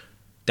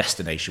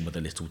destination with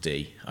a little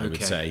d, I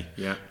would say.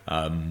 Yeah.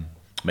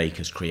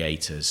 Makers,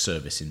 creators,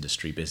 service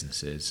industry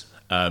businesses.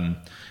 And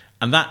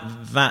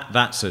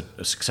that's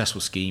a successful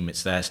scheme.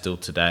 It's there still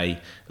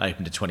today. That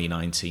opened in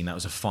 2019. That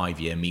was a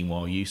 5-year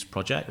meanwhile use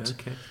project.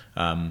 Okay.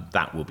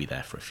 That will be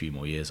there for a few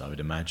more years, I would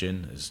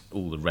imagine, as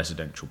all the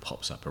residential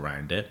pops up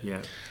around it.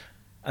 Yeah.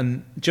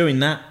 And during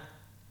that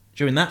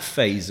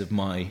phase of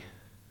my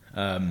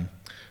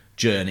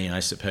journey, I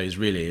suppose,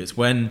 really, it's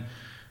when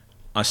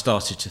I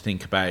started to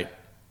think about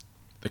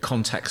the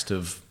context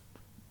of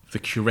the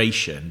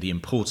curation. The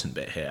important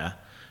bit here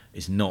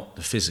is not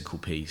the physical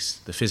piece.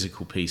 The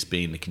physical piece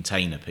being the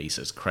container piece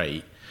as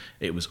Crate.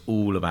 It was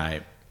all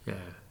about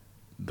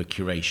the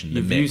curation,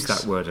 the You've mix. used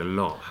that word a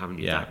lot, haven't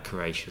you? That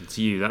curation.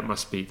 To you,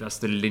 that's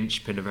the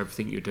linchpin of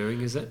everything you're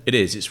doing, is it? It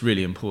is. It's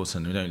really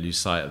important. We don't lose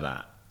sight of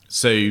that.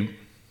 So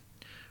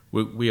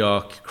we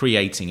are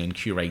creating and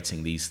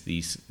curating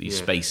these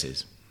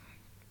spaces.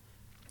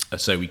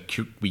 So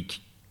we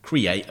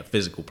create a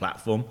physical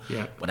platform,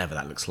 whatever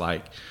that looks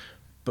like.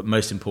 But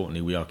most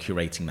importantly, we are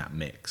curating that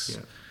mix,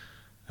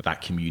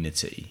 that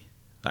community.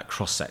 that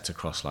cross-sector,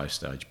 cross-life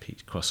stage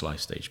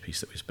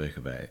piece that we spoke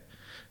about.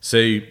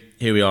 So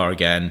here we are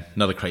again,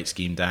 another crate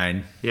scheme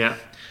down. Yeah.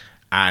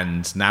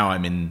 And now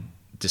I'm in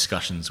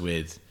discussions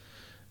with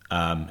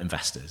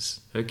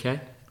investors.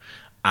 Okay.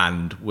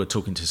 And we're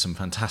talking to some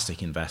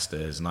fantastic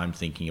investors, and I'm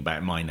thinking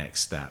about my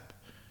next step.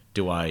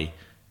 Do I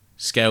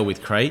scale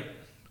with crate,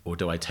 or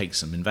do I take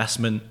some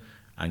investment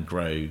and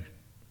grow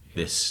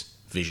this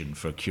vision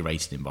for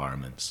curated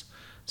environments?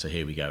 So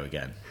here we go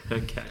again.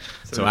 Okay.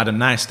 So Adam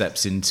now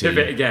steps into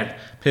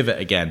Pivot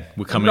again.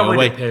 We're coming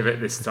away. Pivot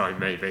this time,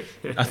 maybe.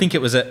 I think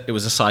it was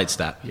a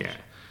sidestep. Yeah.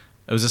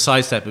 It was a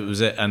sidestep. It was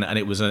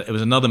it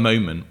was another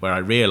moment where I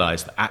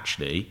realised that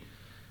actually,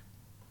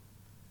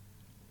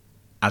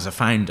 as a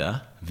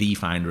founder, the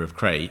founder of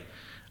Crate,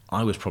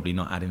 I was probably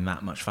not adding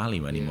that much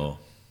value anymore,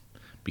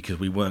 because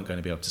we weren't going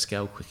to be able to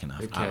scale quick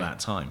enough at that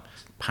time.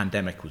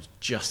 Pandemic was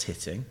just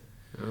hitting.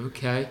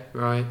 Okay.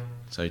 Right.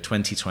 So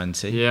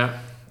 2020. Yeah.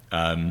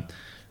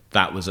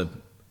 That was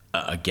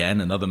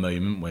again another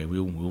moment where we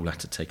all had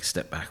to take a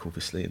step back,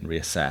 obviously, and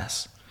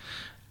reassess.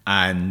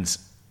 And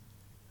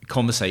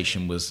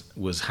conversation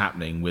was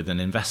happening with an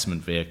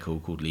investment vehicle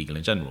called Legal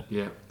 & General.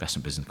 Yeah.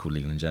 Investment business called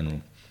Legal &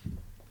 General.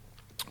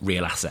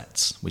 Real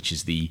Assets, which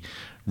is the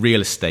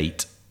real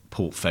estate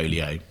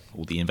portfolio,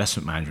 or the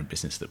investment management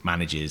business that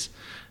manages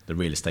the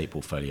real estate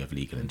portfolio of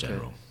Legal &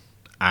 General.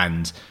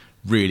 And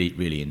really,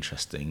 really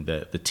interesting.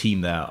 The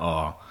team there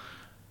are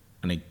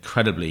an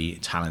incredibly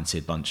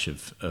talented bunch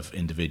of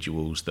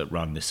individuals that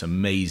run this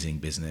amazing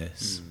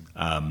business.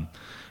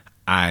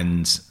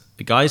 And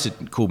the guys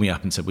had called me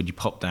up and said, would you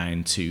pop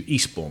down to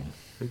Eastbourne?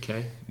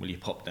 Okay. Will you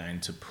pop down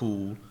to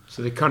Poole?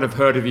 So they kind of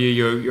heard of you.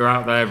 You're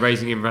out there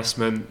raising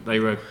investment.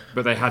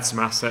 But they had some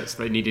assets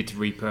they needed to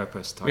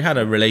repurpose. We had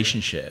a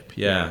relationship,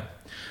 yeah.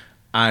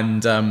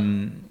 And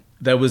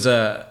there was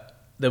a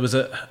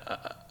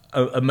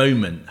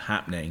moment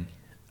happening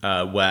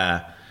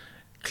where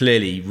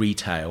clearly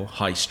retail,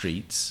 high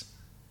streets,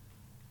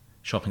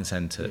 shopping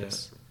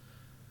centres,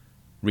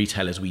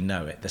 retail as we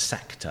know it, the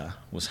sector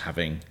was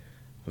having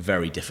a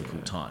very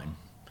difficult time,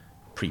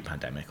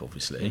 pre-pandemic,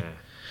 obviously. Yeah.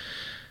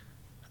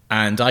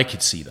 And I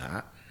could see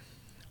that.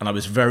 And I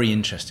was very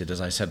interested,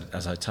 as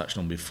I touched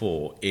on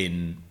before,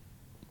 in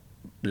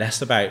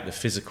less about the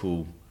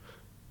physical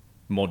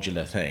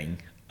modular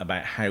thing,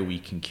 about how we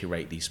can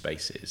curate these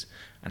spaces,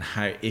 and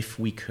how, if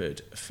we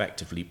could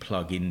effectively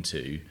plug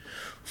into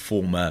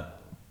former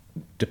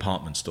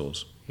department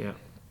stores,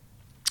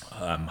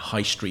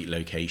 high street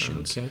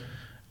locations,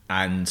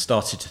 and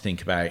started to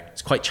think about,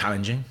 it's quite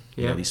challenging.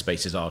 You know, these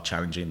spaces are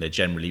challenging. They're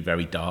generally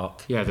very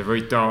dark. Yeah, they're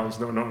very dark. It's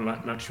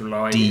not natural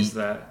light. Deep, is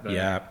there?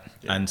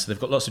 And so they've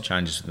got lots of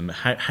challenges with them.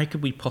 How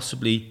could we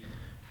possibly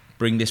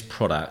bring this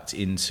product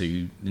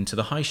into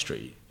the high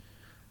street?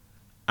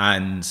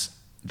 And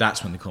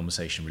that's when the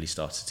conversation really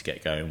started to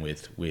get going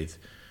with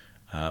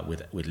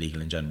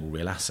Legal & General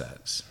Real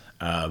Assets.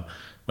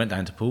 Went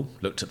down to Poole,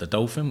 looked at the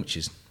Dolphin, which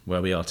is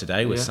where we are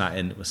today. We're sat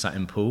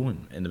in Poole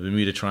in the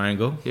Bermuda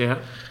Triangle. Yeah.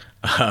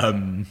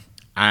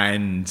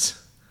 And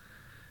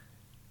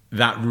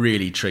that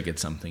really triggered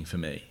something for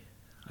me.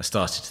 I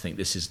started to think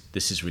this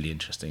is really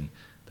interesting.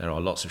 There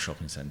are lots of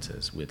shopping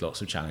centres with lots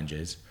of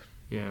challenges.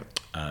 Yeah.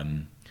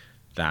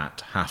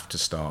 That have to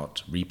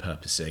start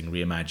repurposing,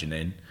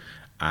 reimagining,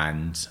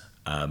 and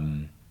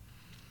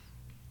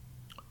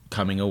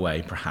coming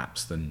away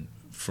perhaps than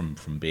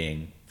from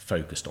being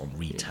focused on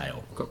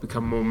retail. Got to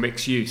become more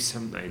mixed use,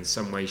 haven't they, in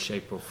some way,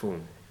 shape or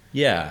form?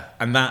 Yeah,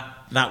 and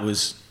that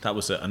was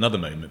another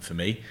moment for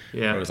me.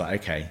 Yeah. Where I was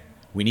like, okay,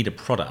 we need a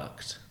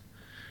product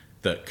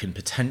that can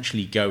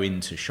potentially go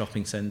into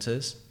shopping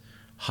centres,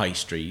 high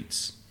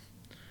streets,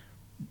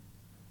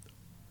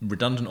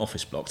 redundant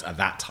office blocks. At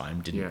that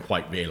time, didn't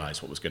quite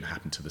realise what was going to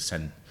happen to the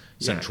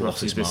central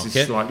office market. This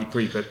is slightly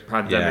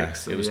pre-pandemic. Yeah,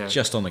 so it was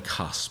just on the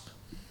cusp,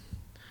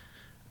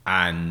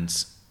 and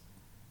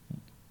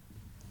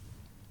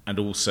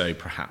also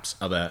perhaps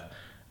other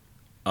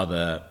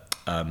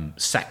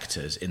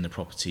sectors in the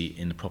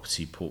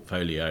property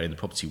portfolio, in the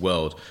property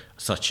world,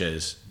 such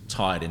as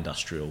tired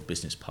industrial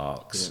business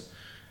parks,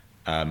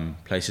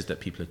 places that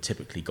people have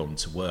typically gone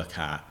to work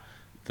at,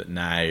 that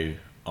now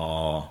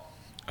are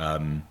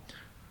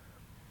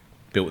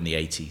built in the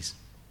 80s,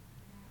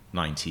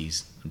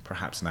 90s, and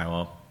perhaps now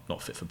are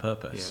not fit for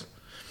purpose. Yeah.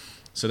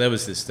 So there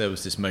was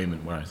this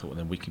moment where I thought, well,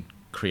 then we can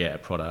create a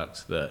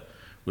product that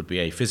would be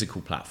a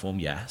physical platform,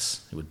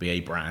 yes. It would be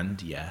a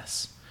brand,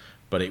 yes.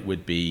 But it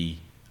would be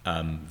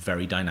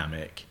very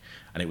dynamic,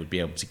 and it would be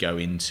able to go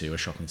into a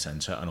shopping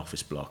centre, an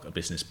office block, a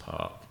business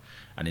park,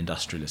 an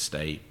industrial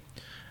estate,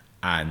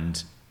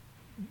 and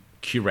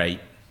curate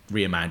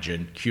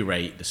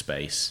the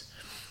space.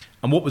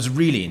 And what was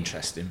really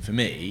interesting for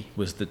me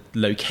was the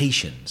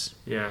locations.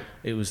 Yeah.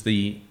 It was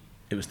the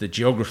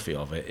geography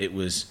of it. It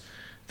was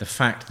the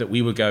fact that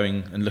we were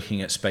going and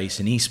looking at space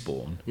in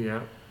Eastbourne.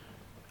 Yeah.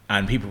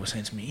 And people were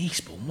saying to me,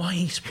 Eastbourne, why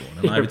Eastbourne?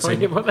 And I would say,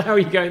 what the hell are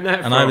you going there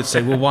for? And I would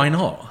say, well, why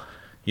not?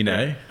 You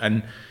know?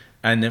 And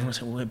everyone would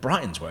say, well,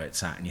 Brighton's where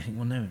it's at. And you think,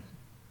 well, no,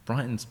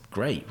 Brighton's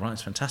great.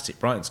 Brighton's fantastic.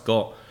 Brighton's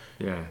got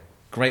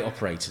great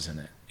operators in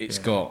it. It's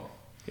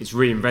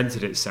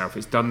reinvented itself.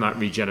 It's done that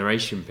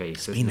regeneration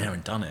piece. Been there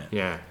and done it.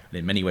 Yeah. And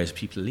in many ways,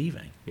 people are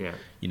leaving. Yeah.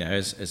 You know,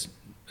 as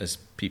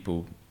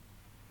people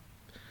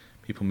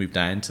move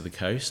down to the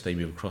coast, they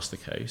move across the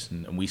coast,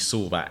 and we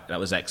saw that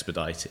was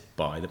expedited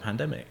by the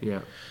pandemic.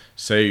 Yeah.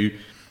 So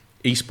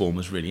Eastbourne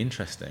was really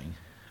interesting,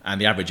 and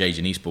the average age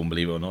in Eastbourne,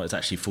 believe it or not, is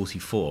actually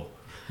 44,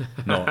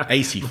 not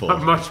 84.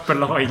 Much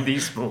behind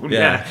Eastbourne.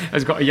 Yeah,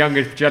 has got a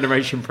younger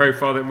generation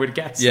profile than we'd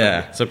guess.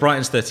 Yeah. So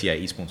Brighton's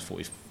 38, Eastbourne's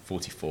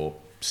 44,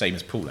 same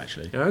as Poole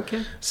actually.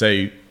 Okay.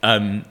 So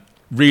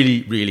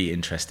really, really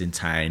interesting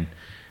town,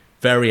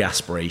 very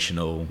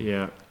aspirational.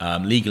 Yeah.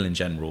 Legal in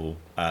general.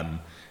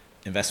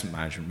 Investment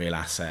management, real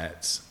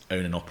assets,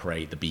 own and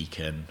operate the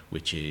Beacon,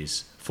 which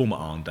is former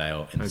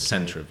Arndale in the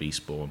centre of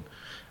Eastbourne,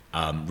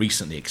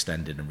 recently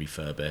extended and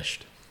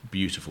refurbished.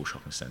 Beautiful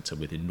shopping centre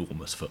with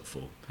enormous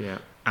footfall. Yeah,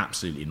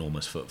 absolutely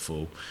enormous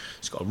footfall.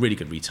 It's got a really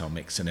good retail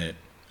mix in it,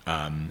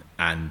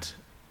 and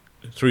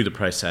through the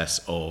process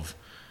of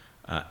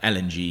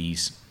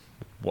L&G's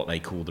what they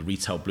call the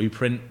retail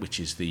blueprint, which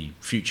is the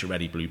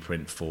future-ready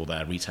blueprint for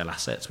their retail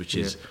assets, which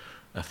is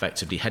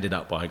effectively headed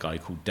up by a guy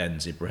called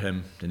Deniz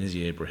Ibrahim,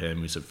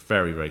 who's a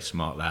very, very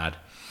smart lad.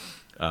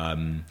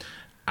 And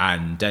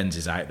Deniz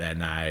is out there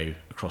now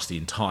across the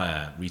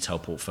entire retail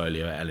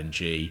portfolio at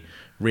L&G,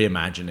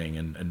 reimagining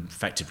and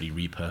effectively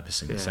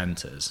repurposing the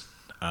centres,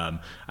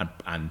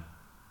 and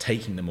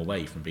taking them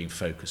away from being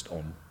focused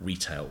on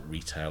retail,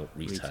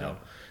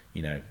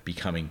 you know,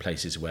 becoming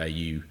places where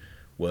you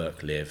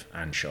work, live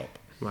and shop.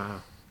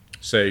 Wow.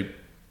 So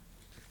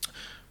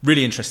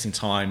really interesting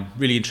time,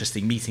 really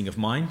interesting meeting of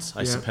minds,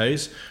 I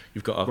suppose.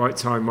 You've got a right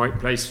time, right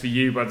place for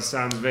you by the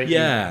sound of it.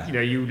 Yeah.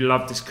 You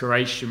love this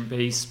creation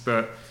piece,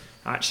 but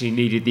actually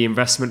needed the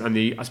investment and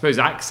the, I suppose,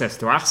 access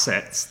to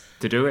assets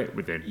to do it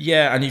within.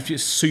 Yeah, and you've got a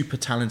super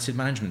talented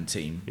management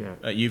team.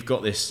 Yeah. You've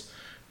got this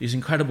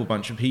incredible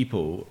bunch of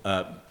people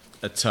at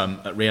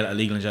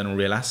Legal and General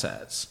Real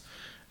Assets.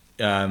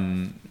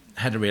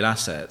 Head of Real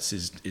Assets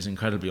is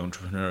incredibly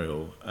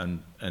entrepreneurial,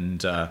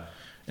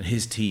 and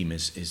his team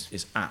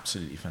is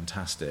absolutely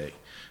fantastic.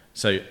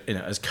 So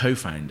as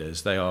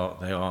co-founders, they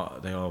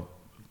are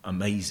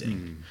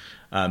amazing.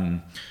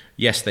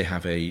 Yes, they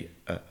have a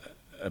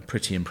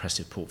pretty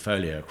impressive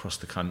portfolio across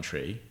the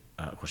country,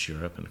 across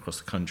Europe and across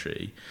the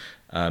country,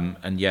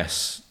 and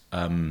yes,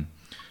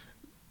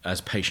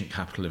 as patient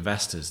capital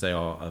investors, they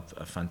are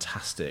a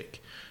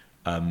fantastic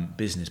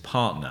business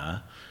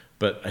partner.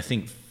 But I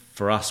think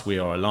for us, we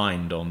are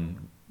aligned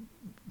on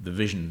the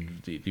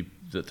vision,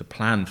 the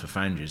plan for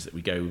Foundries, that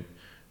we go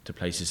to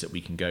places that we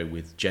can go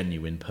with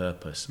genuine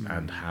purpose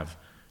and have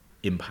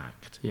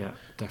impact. Yeah,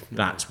 definitely.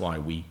 That's why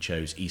we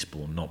chose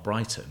Eastbourne, not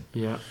Brighton.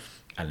 Yeah.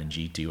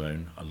 L&G do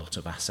own a lot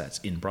of assets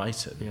in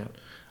Brighton.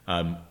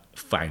 Yeah.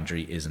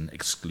 Foundry is an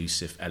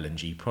exclusive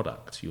L&G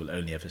product. You'll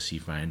only ever see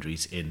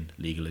Foundries in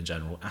Legal and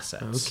General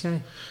Assets.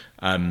 Okay.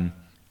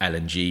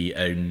 L&G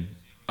own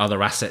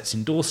other assets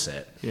in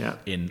Dorset,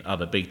 in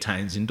other big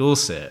towns in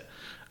Dorset.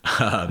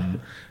 The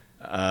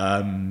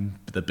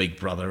big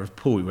brother of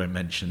Poole, we won't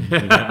mention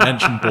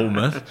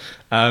Bournemouth.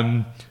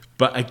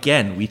 But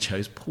again, we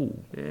chose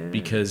Poole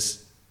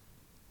because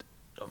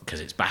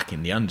it's back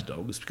in the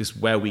underdogs, because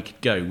where we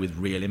could go with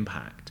real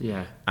impact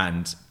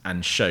and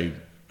show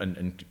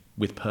and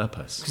with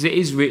purpose. Because it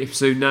is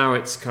so now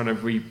it's kind of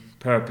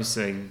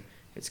repurposing,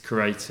 it's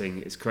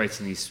creating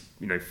these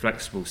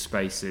flexible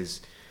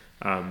spaces,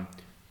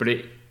 but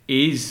it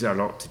is a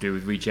lot to do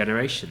with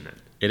regeneration then.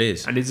 It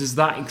is. And does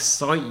that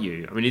excite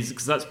you? I mean,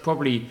 because that's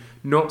probably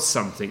not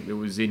something that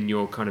was in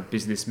your kind of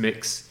business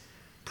mix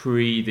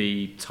pre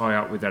the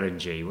tie-up with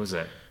L&G, was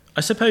it?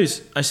 I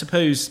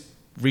suppose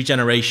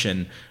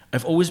regeneration,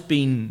 I've always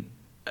been,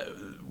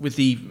 with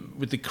the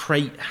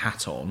crate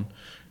hat on,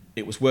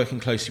 it was working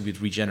closely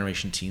with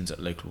regeneration teams at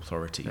local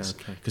authorities,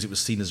 because it was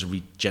seen as a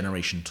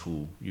regeneration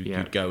tool.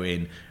 You'd go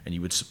in and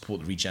you would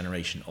support the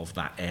regeneration of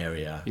that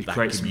area, you'd that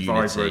create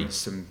community. Some vibrance,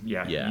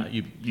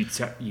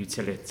 some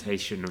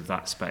utilization of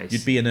that space.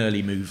 You'd be an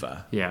early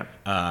mover,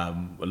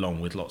 along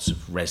with lots of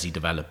resi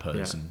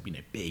developers and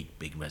big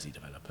resi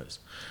developers.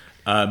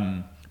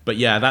 But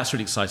that's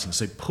really exciting.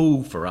 So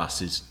Poole for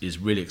us is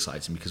really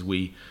exciting, because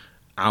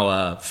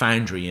our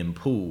foundry in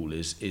Poole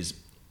is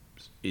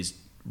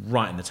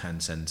right in the town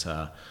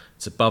centre.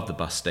 It's above the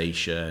bus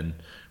station,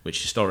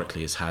 which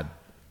historically has had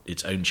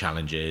its own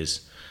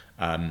challenges.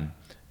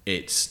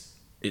 It's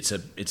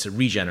a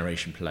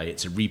regeneration play.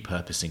 It's a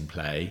repurposing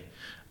play,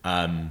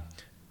 and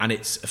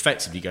it's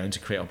effectively going to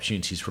create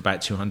opportunities for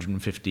about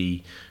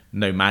 250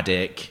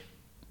 nomadic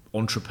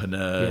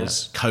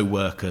entrepreneurs,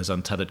 co-workers,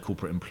 untethered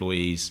corporate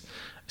employees.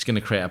 It's going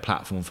to create a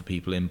platform for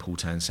people in Poole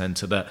Town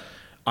Centre that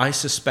I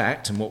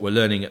suspect, and what we're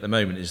learning at the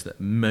moment, is that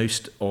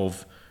most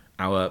of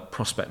our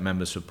prospect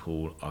members for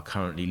Poole are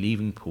currently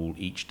leaving Poole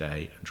each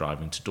day and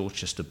driving to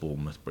Dorchester,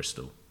 Bournemouth,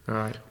 Bristol,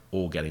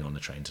 or getting on the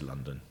train to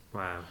London.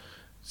 Wow.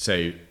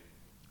 So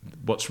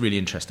what's really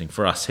interesting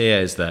for us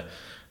here is that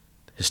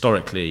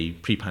historically,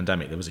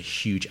 pre-pandemic, there was a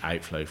huge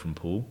outflow from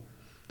Poole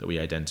that we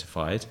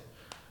identified.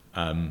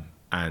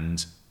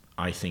 And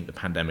I think the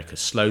pandemic has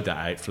slowed that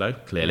outflow,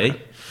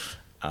 clearly.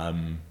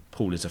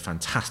 Poole is a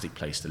fantastic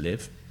place to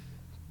live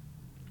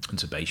and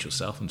to base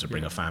yourself and to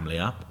bring a family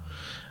up.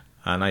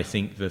 And I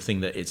think the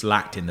thing that it's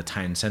lacked in the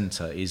town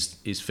centre is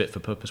fit for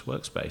purpose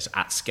workspace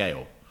at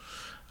scale.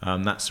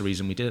 That's the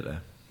reason we did it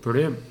there.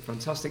 Brilliant,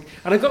 fantastic.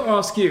 And I've got to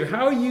ask you,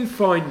 how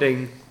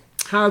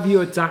have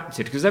you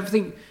adapted? Because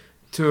everything,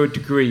 to a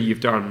degree,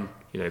 you've done,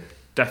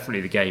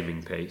 definitely the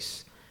gaming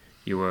piece.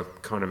 You were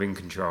kind of in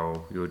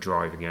control, you were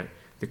driving it.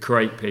 The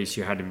Create piece,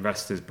 you had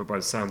investors, but by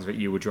the sounds of it,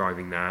 you were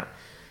driving that.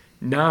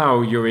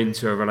 Now you're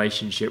into a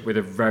relationship with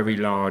a very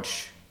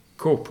large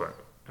corporate,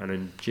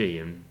 N&G,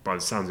 and by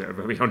the sounds of it, a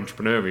very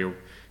entrepreneurial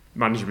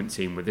management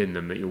team within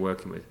them that you're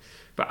working with.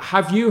 But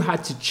have you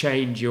had to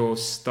change your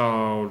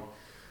style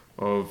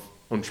of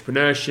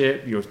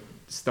entrepreneurship, your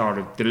style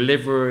of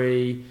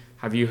delivery?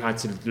 Have you had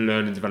to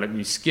learn and develop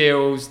new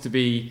skills to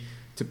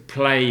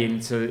play in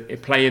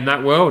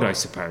that world, I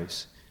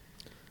suppose?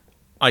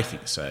 I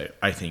think so.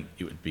 I think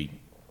it would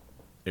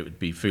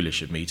be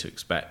foolish of me to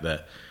expect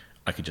that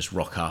I could just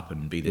rock up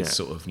and be this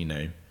sort of,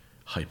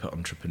 hyper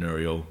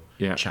entrepreneurial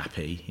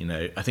chappy.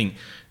 I think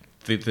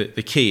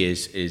the key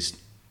is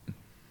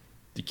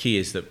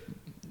that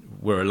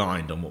we're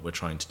aligned on what we're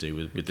trying to do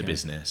with the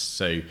business.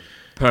 So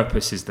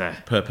purpose is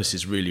there. Purpose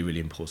is really, really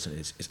important.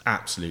 It's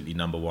absolutely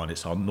number one.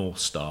 It's our North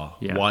Star.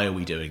 Yeah. Why are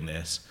we doing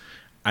this?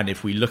 And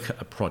if we look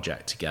at a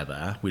project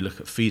together, we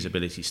look at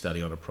feasibility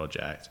study on a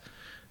project,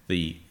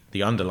 the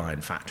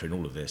underlying factor in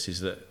all of this is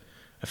that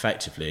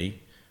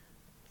effectively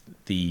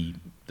the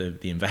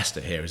investor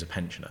here is a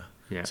pensioner.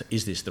 Yeah. So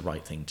is this the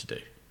right thing to do?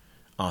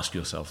 Ask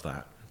yourself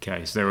that.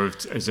 Okay, is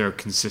there a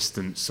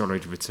consistent,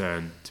 solid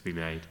return to be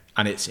made?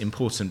 And it's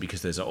important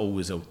because there's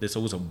always a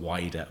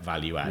wider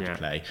value add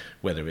play,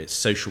 whether it's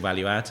social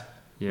value add,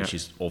 which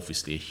is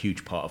obviously a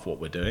huge part of what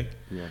we're doing.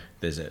 Yeah.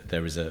 There's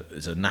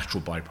a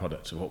natural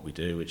byproduct of what we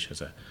do, which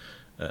has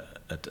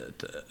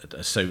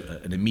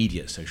an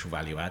immediate social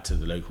value add to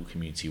the local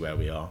community where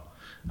we are.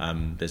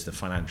 There's the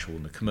financial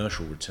and the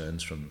commercial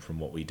returns from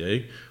what we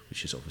do,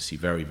 which is obviously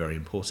very, very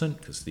important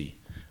because the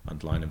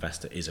underlying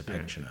investor is a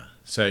pensioner.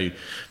 So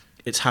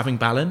it's having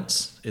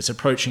balance. It's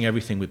approaching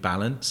everything with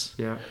balance.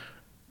 Yeah.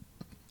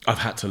 I've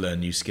had to learn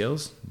new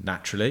skills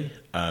naturally.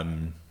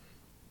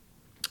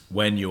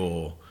 When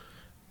you're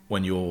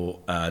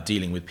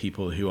dealing with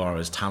people who are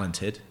as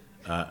talented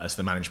as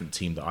the management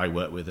team that I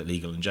work with at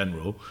Legal &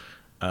 General,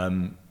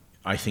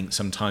 I think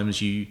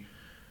sometimes you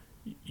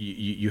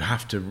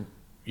have to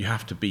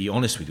be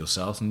honest with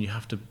yourself, and you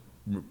have to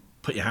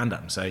put your hand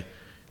up and say,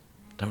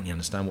 "Don't really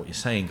understand what you're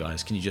saying,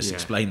 guys. Can you just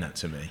explain that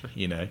to me?"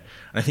 And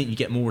I think you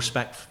get more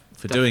respect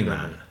for doing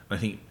that. I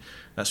think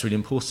that's really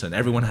important.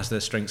 Everyone has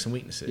their strengths and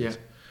weaknesses. Yeah.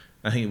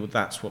 I think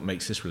that's what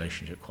makes this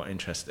relationship quite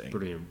interesting.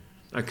 Brilliant.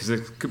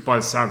 Because by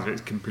the sounds of it,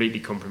 it's completely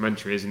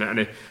complementary, isn't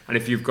it? And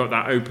if you've got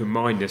that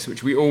open-mindedness,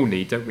 which we all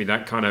need, don't we?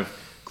 That kind of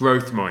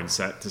growth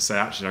mindset to say,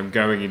 actually, I'm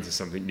going into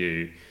something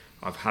new.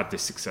 I've had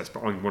this success, but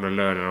I want to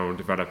learn and I want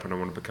to develop and I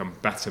want to become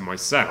better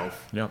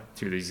myself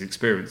through these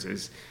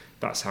experiences.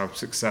 That's how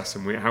success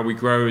and how we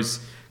grow as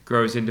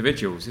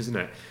individuals, isn't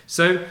it?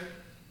 So,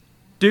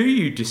 do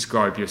you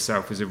describe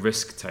yourself as a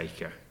risk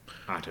taker,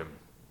 Adam?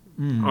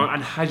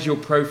 And has your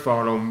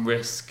profile on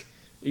risk,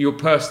 your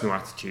personal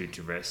attitude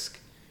to risk,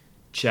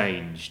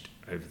 changed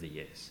over the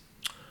years?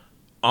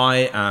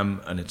 I am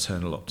an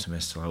eternal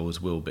optimist, and I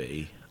always will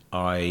be.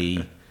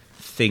 I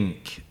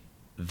think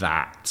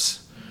that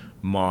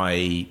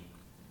my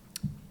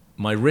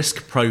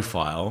risk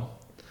profile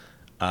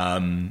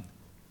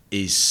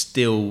is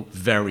still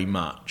very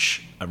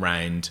much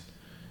around.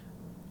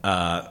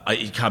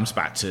 It comes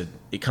back to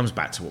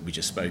what we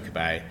just spoke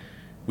about.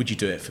 Would you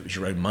do it if it was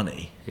your own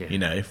money?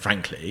 Yeah.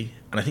 Frankly,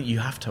 and I think you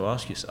have to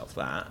ask yourself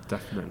that.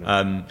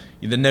 Definitely.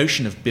 The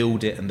notion of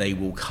build it and they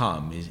will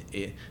come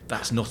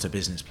that's not a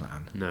business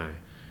plan. No.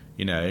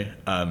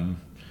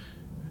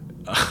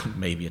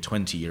 Maybe a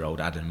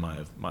 20-year-old Adam might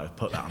have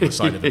put that on the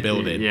side of a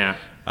building. Yeah.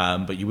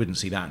 But you wouldn't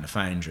see that in a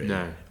foundry.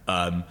 No.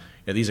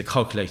 These are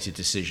calculated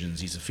decisions.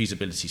 These are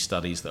feasibility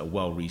studies that are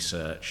well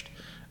researched,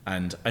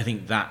 and I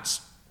think that's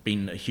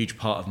been a huge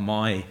part of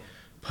my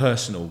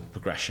personal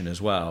progression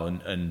as well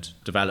and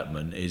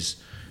development is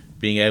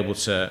being able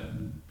to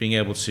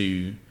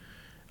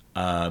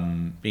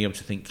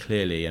think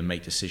clearly and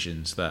make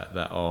decisions that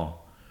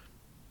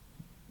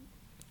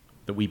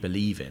we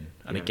believe in.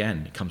 And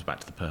again, it comes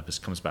back to the purpose,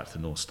 comes back to the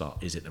North Star.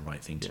 Is it the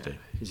right thing to do?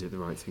 Is it the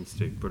right thing to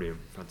do?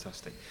 Brilliant,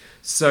 fantastic.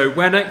 So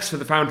where next for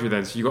the Foundry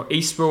then? So you've got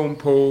Eastbourne,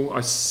 Poole.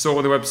 I saw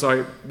on the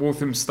website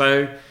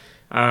Walthamstow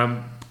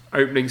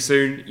opening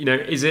soon.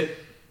 Is it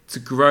to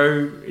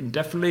grow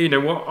indefinitely?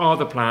 What are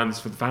the plans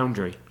for the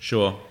Foundry?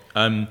 Sure.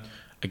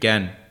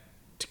 Again,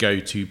 to go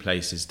to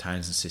places,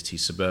 towns and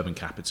cities, suburban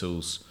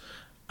capitals,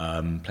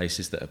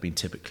 places that have been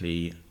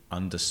typically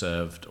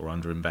underserved or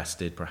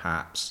underinvested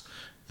perhaps,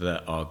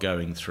 that are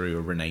going through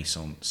a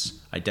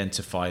renaissance,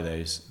 identify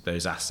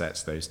those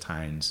assets, those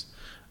towns,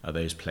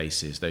 those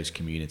places, those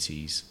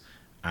communities,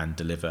 and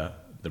deliver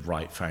the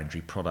right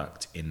foundry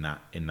product in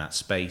that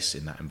space,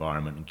 in that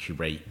environment, and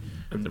curate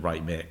the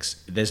right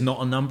mix. There's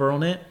not a number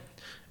on it.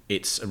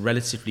 It's a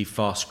relatively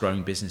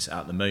fast-growing business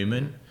at the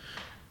moment.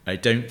 I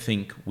don't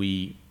think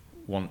we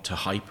want to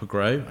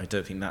hyper-grow. I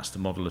don't think that's the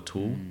model at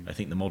all. I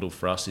think the model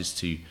for us is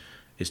to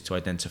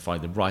identify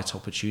the right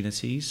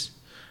opportunities.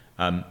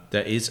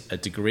 There is a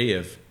degree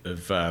of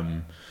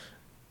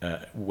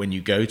when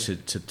you go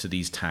to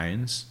these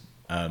towns,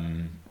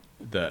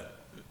 that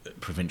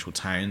provincial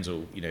towns,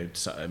 or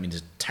there's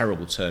a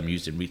terrible term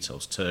used in retail,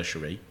 it's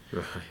tertiary.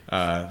 Right.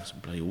 It's a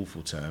bloody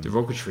awful term.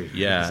 Derogatory.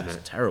 Yeah, isn't it? It's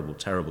a terrible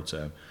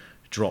term.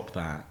 Drop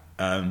that.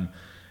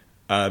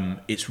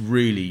 It's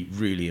really,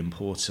 really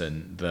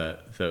important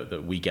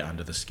that we get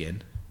under the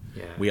skin.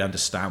 Yeah. We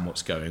understand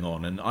what's going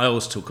on, and I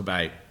always talk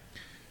about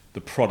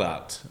the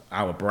product,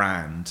 our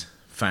brand,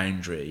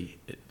 Foundry.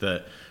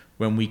 That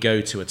when we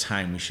go to a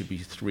town, we should be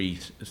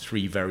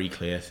three very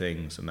clear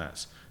things, and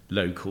that's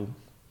local,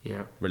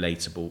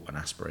 relatable, and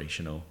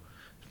aspirational.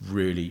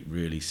 Really,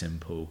 really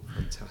simple.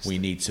 Fantastic. We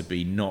need to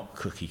be not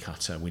cookie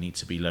cutter. We need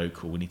to be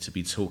local. We need to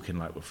be talking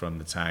like we're from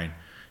the town.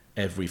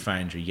 Every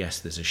foundry, yes,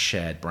 there's a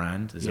shared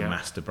brand, there's a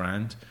master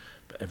brand,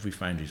 but every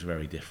foundry is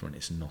very different.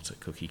 It's not a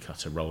cookie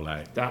cutter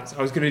rollout.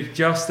 I was going to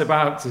just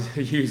about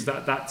to use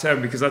that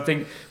term, because I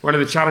think one of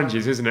the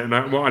challenges, isn't it?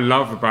 And what I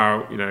love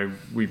about,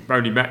 we've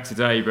only met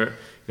today, but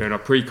in our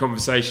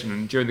pre-conversation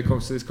and during the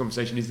course of this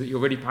conversation, is that you're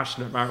really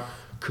passionate about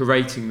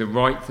creating the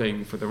right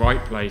thing for the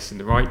right place in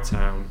the right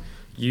town,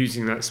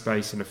 using that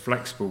space in a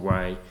flexible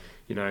way.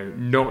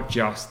 Not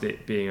just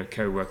it being a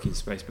co-working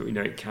space, but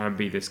it can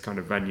be this kind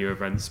of venue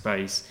event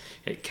space.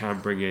 It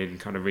can bring in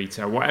kind of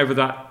retail, whatever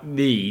that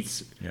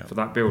needs for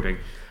that building.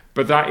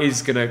 But that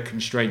is going to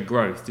constrain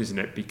growth, isn't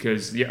it?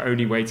 Because the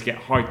only way to get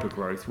hyper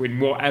growth in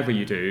whatever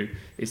you do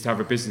is to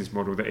have a business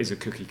model that is a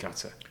cookie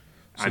cutter,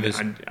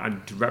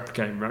 and to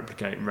replicate.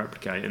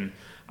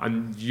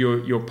 And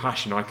your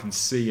passion, I can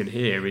see and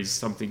hear, is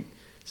something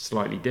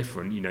slightly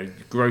different.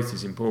 Growth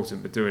is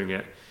important, but doing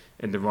it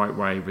in the right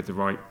way with the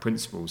right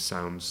principles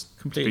sounds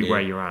completely to be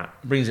where you're at.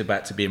 Brings it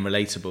back to being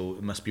relatable.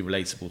 It must be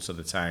relatable to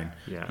the town.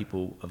 Yeah.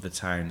 People of the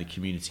town, the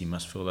community,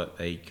 must feel that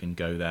they can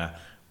go there,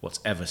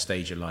 whatever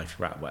stage of life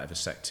you're at, whatever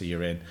sector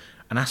you're in.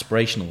 And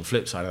aspirational, the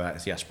flip side of that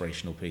is the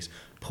aspirational piece.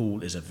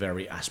 Poole is a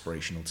very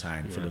aspirational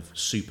town, full of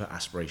super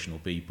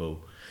aspirational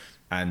people.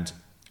 And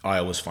I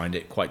always find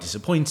it quite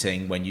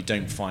disappointing when you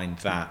don't find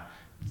that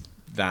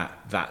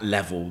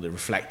level that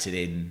reflected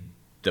in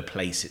the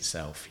place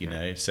itself,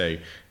 so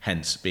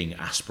hence being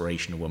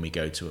aspirational when we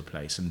go to a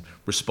place and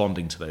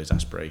responding to those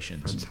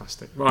aspirations.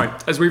 Fantastic.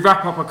 Right, as we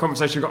wrap up our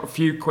conversation, I've got a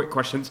few quick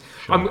questions.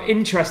 Sure. I'm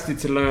interested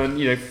to learn,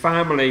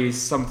 family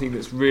is something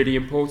that's really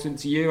important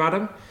to you,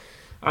 Adam,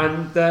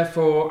 and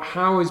therefore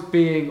how has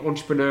being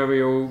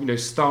entrepreneurial,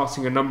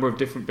 starting a number of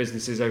different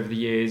businesses over the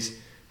years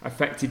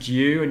affected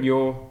you and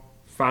your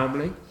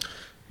family?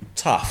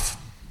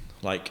 Tough,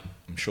 like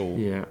I'm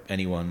sure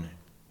anyone,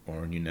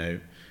 or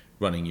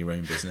running your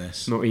own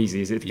business. Not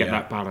easy, is it, to get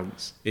that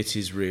balance? It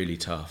is really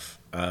tough.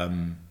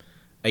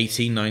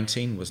 18,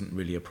 19 wasn't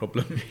really a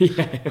problem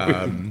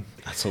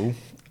at all.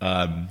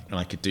 And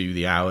I could do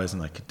the hours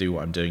and I could do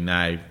what I'm doing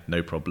now,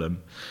 no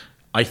problem.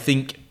 I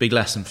think big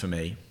lesson for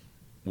me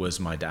was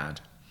my dad.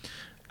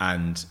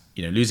 And,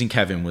 losing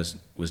Kevin was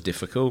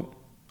difficult,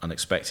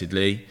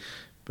 unexpectedly.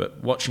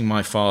 But watching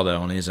my father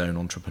on his own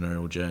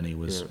entrepreneurial journey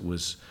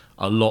was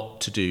a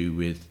lot to do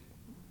with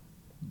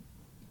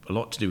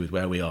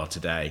where we are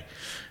today.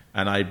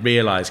 And I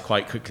realized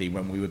quite quickly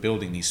when we were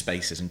building these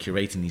spaces and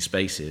curating these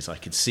spaces, I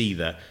could see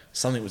that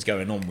something was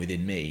going on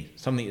within me,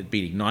 something had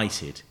been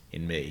ignited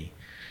in me.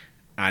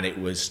 And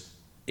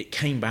it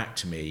came back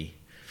to me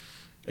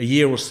a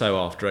year or so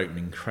after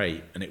opening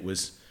Crate. And it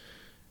was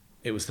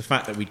the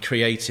fact that we'd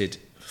created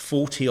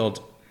 40 odd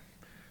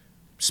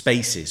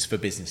spaces for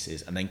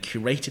businesses and then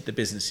curated the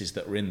businesses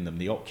that were in them,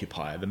 the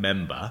occupier, the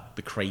member,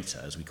 the creator,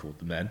 as we called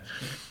them then.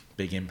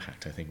 Big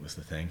impact, I think, was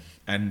the thing.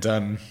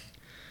 And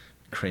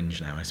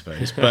cringe now, I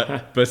suppose.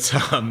 But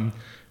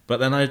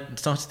then I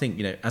started to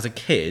think, as a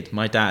kid,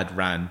 my dad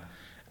ran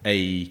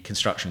a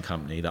construction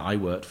company that I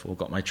worked for,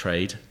 got my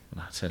trade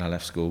when I said I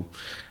left school,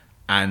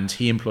 and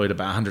he employed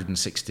about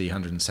 160,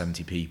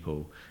 170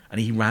 people,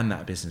 and he ran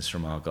that business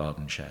from our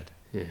garden shed.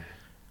 Yeah.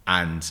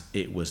 And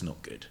it was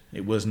not good.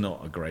 It was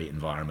not a great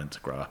environment to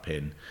grow up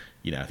in.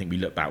 I think we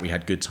look back, we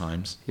had good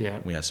times. Yeah.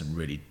 We had some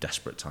really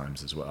desperate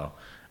times as well.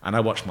 And I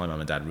watched my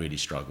mum and dad really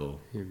struggle,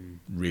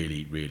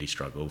 really, really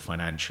struggle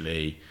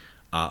financially,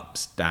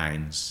 ups,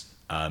 downs.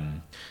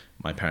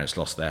 My parents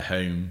lost their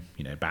home.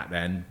 Back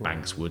then,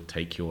 banks would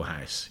take your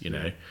house,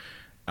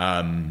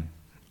 and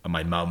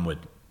my mum would,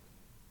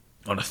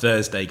 on a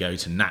Thursday, go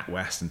to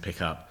NatWest and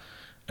pick up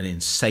an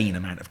insane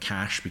amount of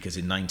cash, because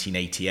in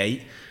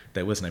 1988,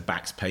 there was no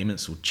back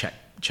payments or checks.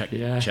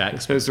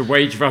 There's the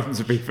wage runs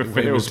to be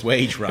fulfilled. It was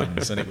wage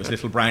runs, and it was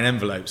little brown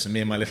envelopes, and me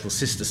and my little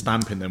sister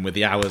stamping them with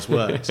the hours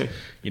worked.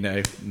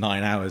 9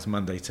 hours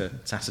Monday to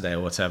Saturday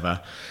or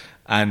whatever.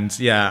 And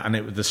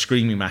it was the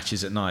screaming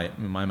matches at night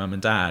with my mum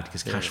and dad,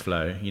 because cash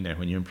flow,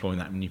 when you're employing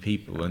that many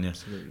people, and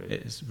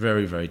it's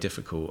very, very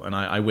difficult. And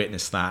I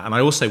witnessed that. And I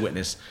also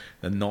witnessed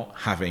them not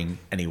having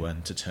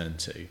anyone to turn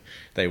to.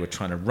 They were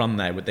trying to run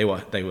they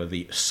were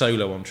the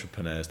solo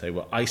entrepreneurs. They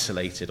were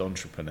isolated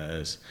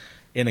entrepreneurs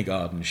in a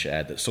garden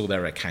shed that saw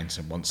their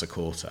accountant once a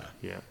quarter.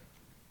 Yeah.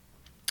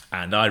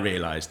 And I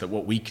realised that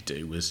what we could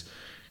do was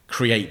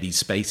create these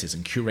spaces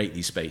and curate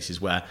these spaces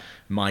where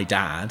my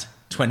dad,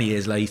 20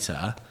 years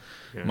later,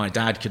 my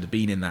dad could have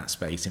been in that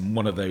space, in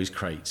one of those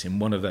crates, in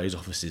one of those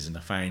offices in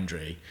a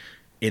foundry,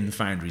 in the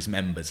foundry's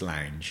members'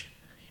 lounge,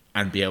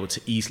 and be able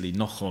to easily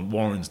knock on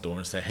Warren's door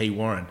and say, "Hey,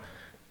 Warren,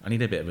 I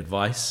need a bit of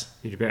advice.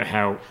 Need a bit of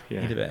help.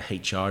 Yeah. Need a bit of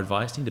HR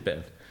advice. Need a bit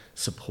of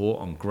support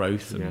on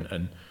growth,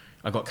 and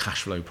I've got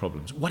cash flow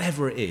problems."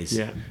 Whatever it is.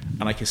 Yeah.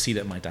 And I could see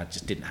that my dad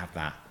just didn't have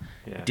that.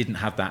 Yeah. He didn't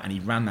have that, and he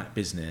ran that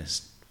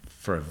business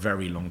for a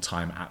very long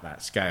time at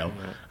that scale.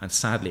 Yeah. And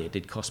sadly, it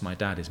did cost my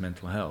dad his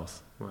mental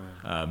health.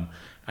 Wow.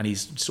 And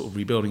he's sort of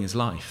rebuilding his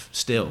life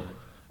still,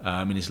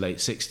 in his late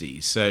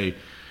 60s. So,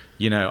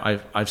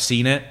 I've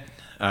seen it.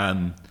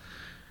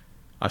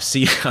 I've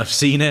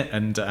seen it,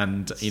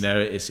 and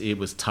it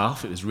was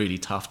tough. It was really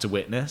tough to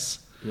witness.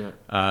 Yeah.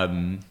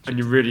 And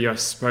you're really, I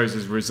suppose,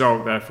 as a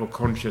result, therefore,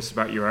 conscious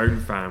about your own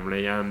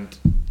family and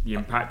the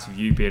impact of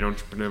you being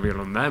entrepreneurial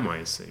on them, I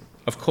assume.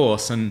 Of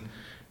course, and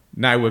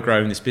now we're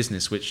growing this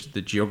business, which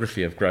the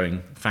geography of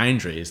growing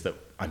Foundry is that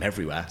I'm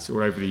everywhere. It's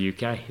all over the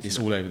UK. It's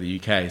all over the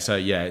UK. So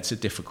it's a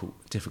difficult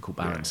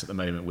balance at the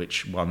moment,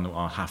 which one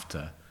I'll have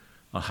to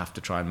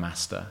try and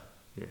master.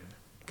 Yeah.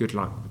 Good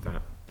luck with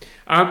that.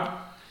 I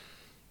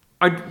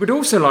would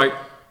also like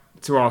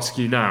to ask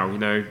you now,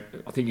 I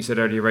think you said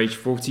earlier, age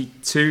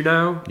 42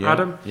 now,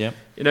 Adam. Yeah.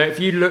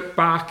 If you look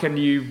back and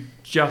you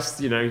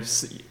just,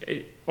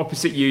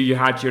 opposite you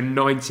had your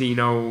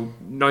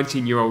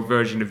 19-year-old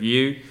version of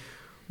you,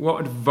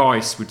 what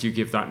advice would you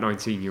give that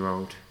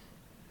 19-year-old?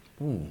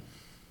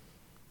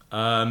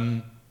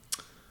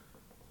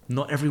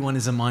 Not everyone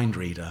is a mind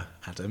reader,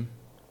 Adam.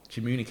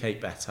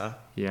 Communicate better.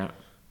 Yeah.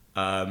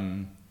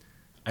 I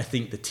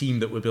think the team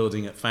that we're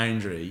building at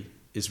Foundry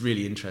is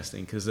really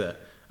interesting because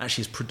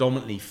actually it's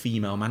predominantly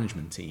female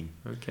management team.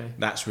 Okay.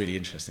 That's really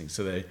interesting.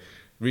 So they're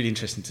really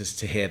interesting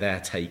to hear their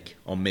take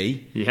on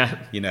me. Yeah.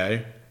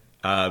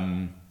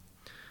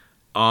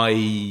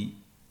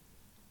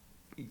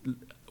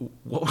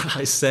 What would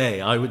I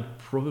say? I would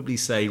probably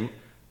say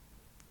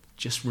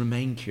just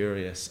remain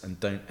curious and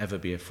don't ever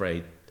be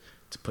afraid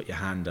to put your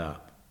hand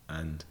up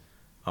and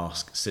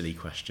ask silly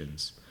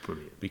questions.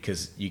 Brilliant.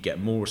 Because you get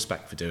more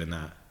respect for doing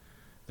that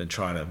than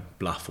trying to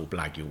bluff or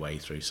blag your way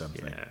through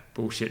something. Yeah,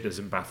 bullshit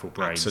doesn't baffle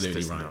brains.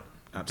 Absolutely right.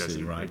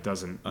 Absolutely right. It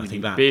doesn't. I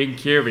think that being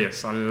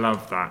curious, I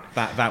love that.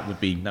 That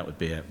would be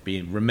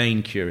it.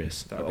 Remain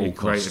curious. That would be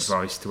great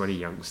advice to any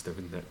youngster,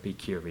 wouldn't it? Be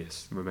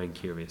curious, remain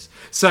curious.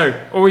 So,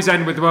 always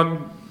end with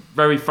one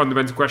very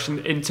fundamental question.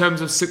 In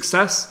terms of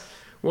success,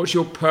 what's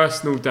your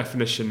personal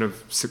definition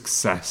of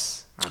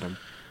success, Adam?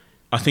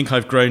 I think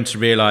I've grown to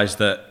realise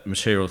that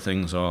material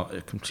things are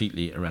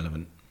completely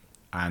irrelevant,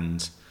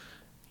 and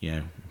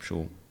I'm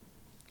sure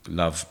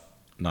love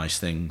nice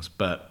things,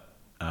 but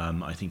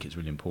I think it's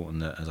really important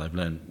that, as I've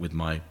learned with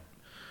my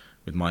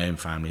own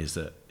family, is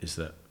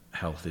that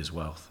health is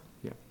wealth.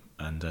 Yeah.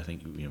 And I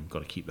think we've got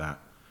to keep that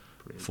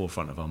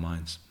forefront of our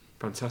minds.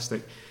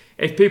 Fantastic.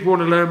 If people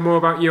want to learn more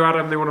about you,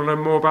 Adam, they want to learn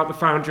more about the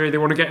Foundry, they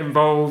want to get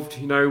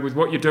involved, with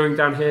what you're doing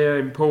down here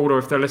in Poole, or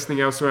if they're listening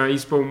elsewhere,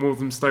 Eastbourne,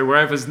 Walthamstow,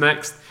 wherever's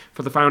next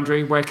for the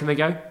Foundry, where can they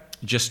go?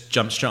 Just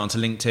jump straight onto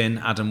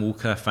LinkedIn, Adam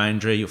Walker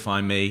Foundry, you'll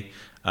find me,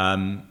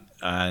 and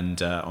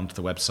onto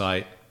the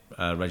website.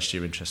 Register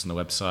your interest on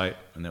the website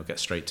and they'll get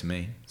straight to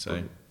me.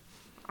 So,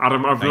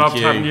 Adam, I've loved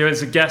having you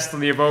as a guest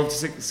on the Evolve to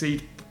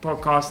Succeed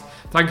podcast.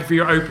 Thank you for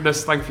your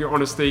openness. Thank you for your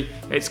honesty.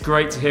 It's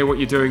great to hear what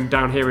you're doing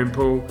down here in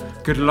Poole.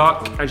 Good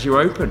luck as you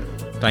open.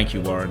 Thank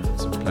you, Warren.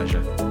 It's a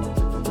pleasure.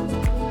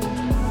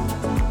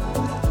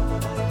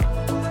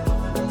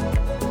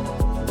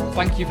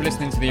 Thank you for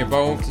listening to the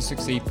Evolve to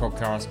Succeed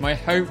podcast. My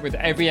hope with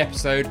every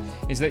episode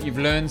is that you've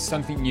learned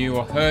something new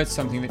or heard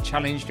something that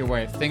challenged your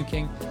way of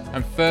thinking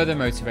and further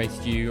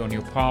motivated you on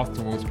your path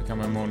towards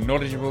becoming a more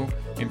knowledgeable,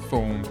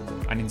 informed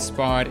and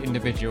inspired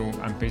individual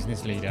and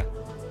business leader.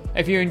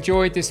 If you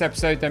enjoyed this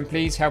episode, then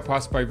please help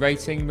us by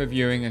rating,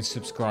 reviewing and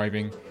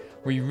subscribing.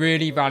 We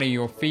really value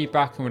your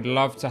feedback and would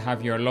love to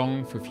have you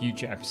along for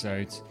future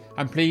episodes.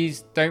 And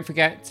please don't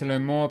forget to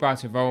learn more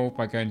about Evolve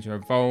by going to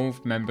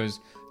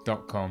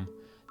evolvemembers.com.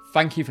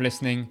 Thank you for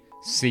listening.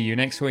 See you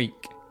next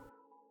week.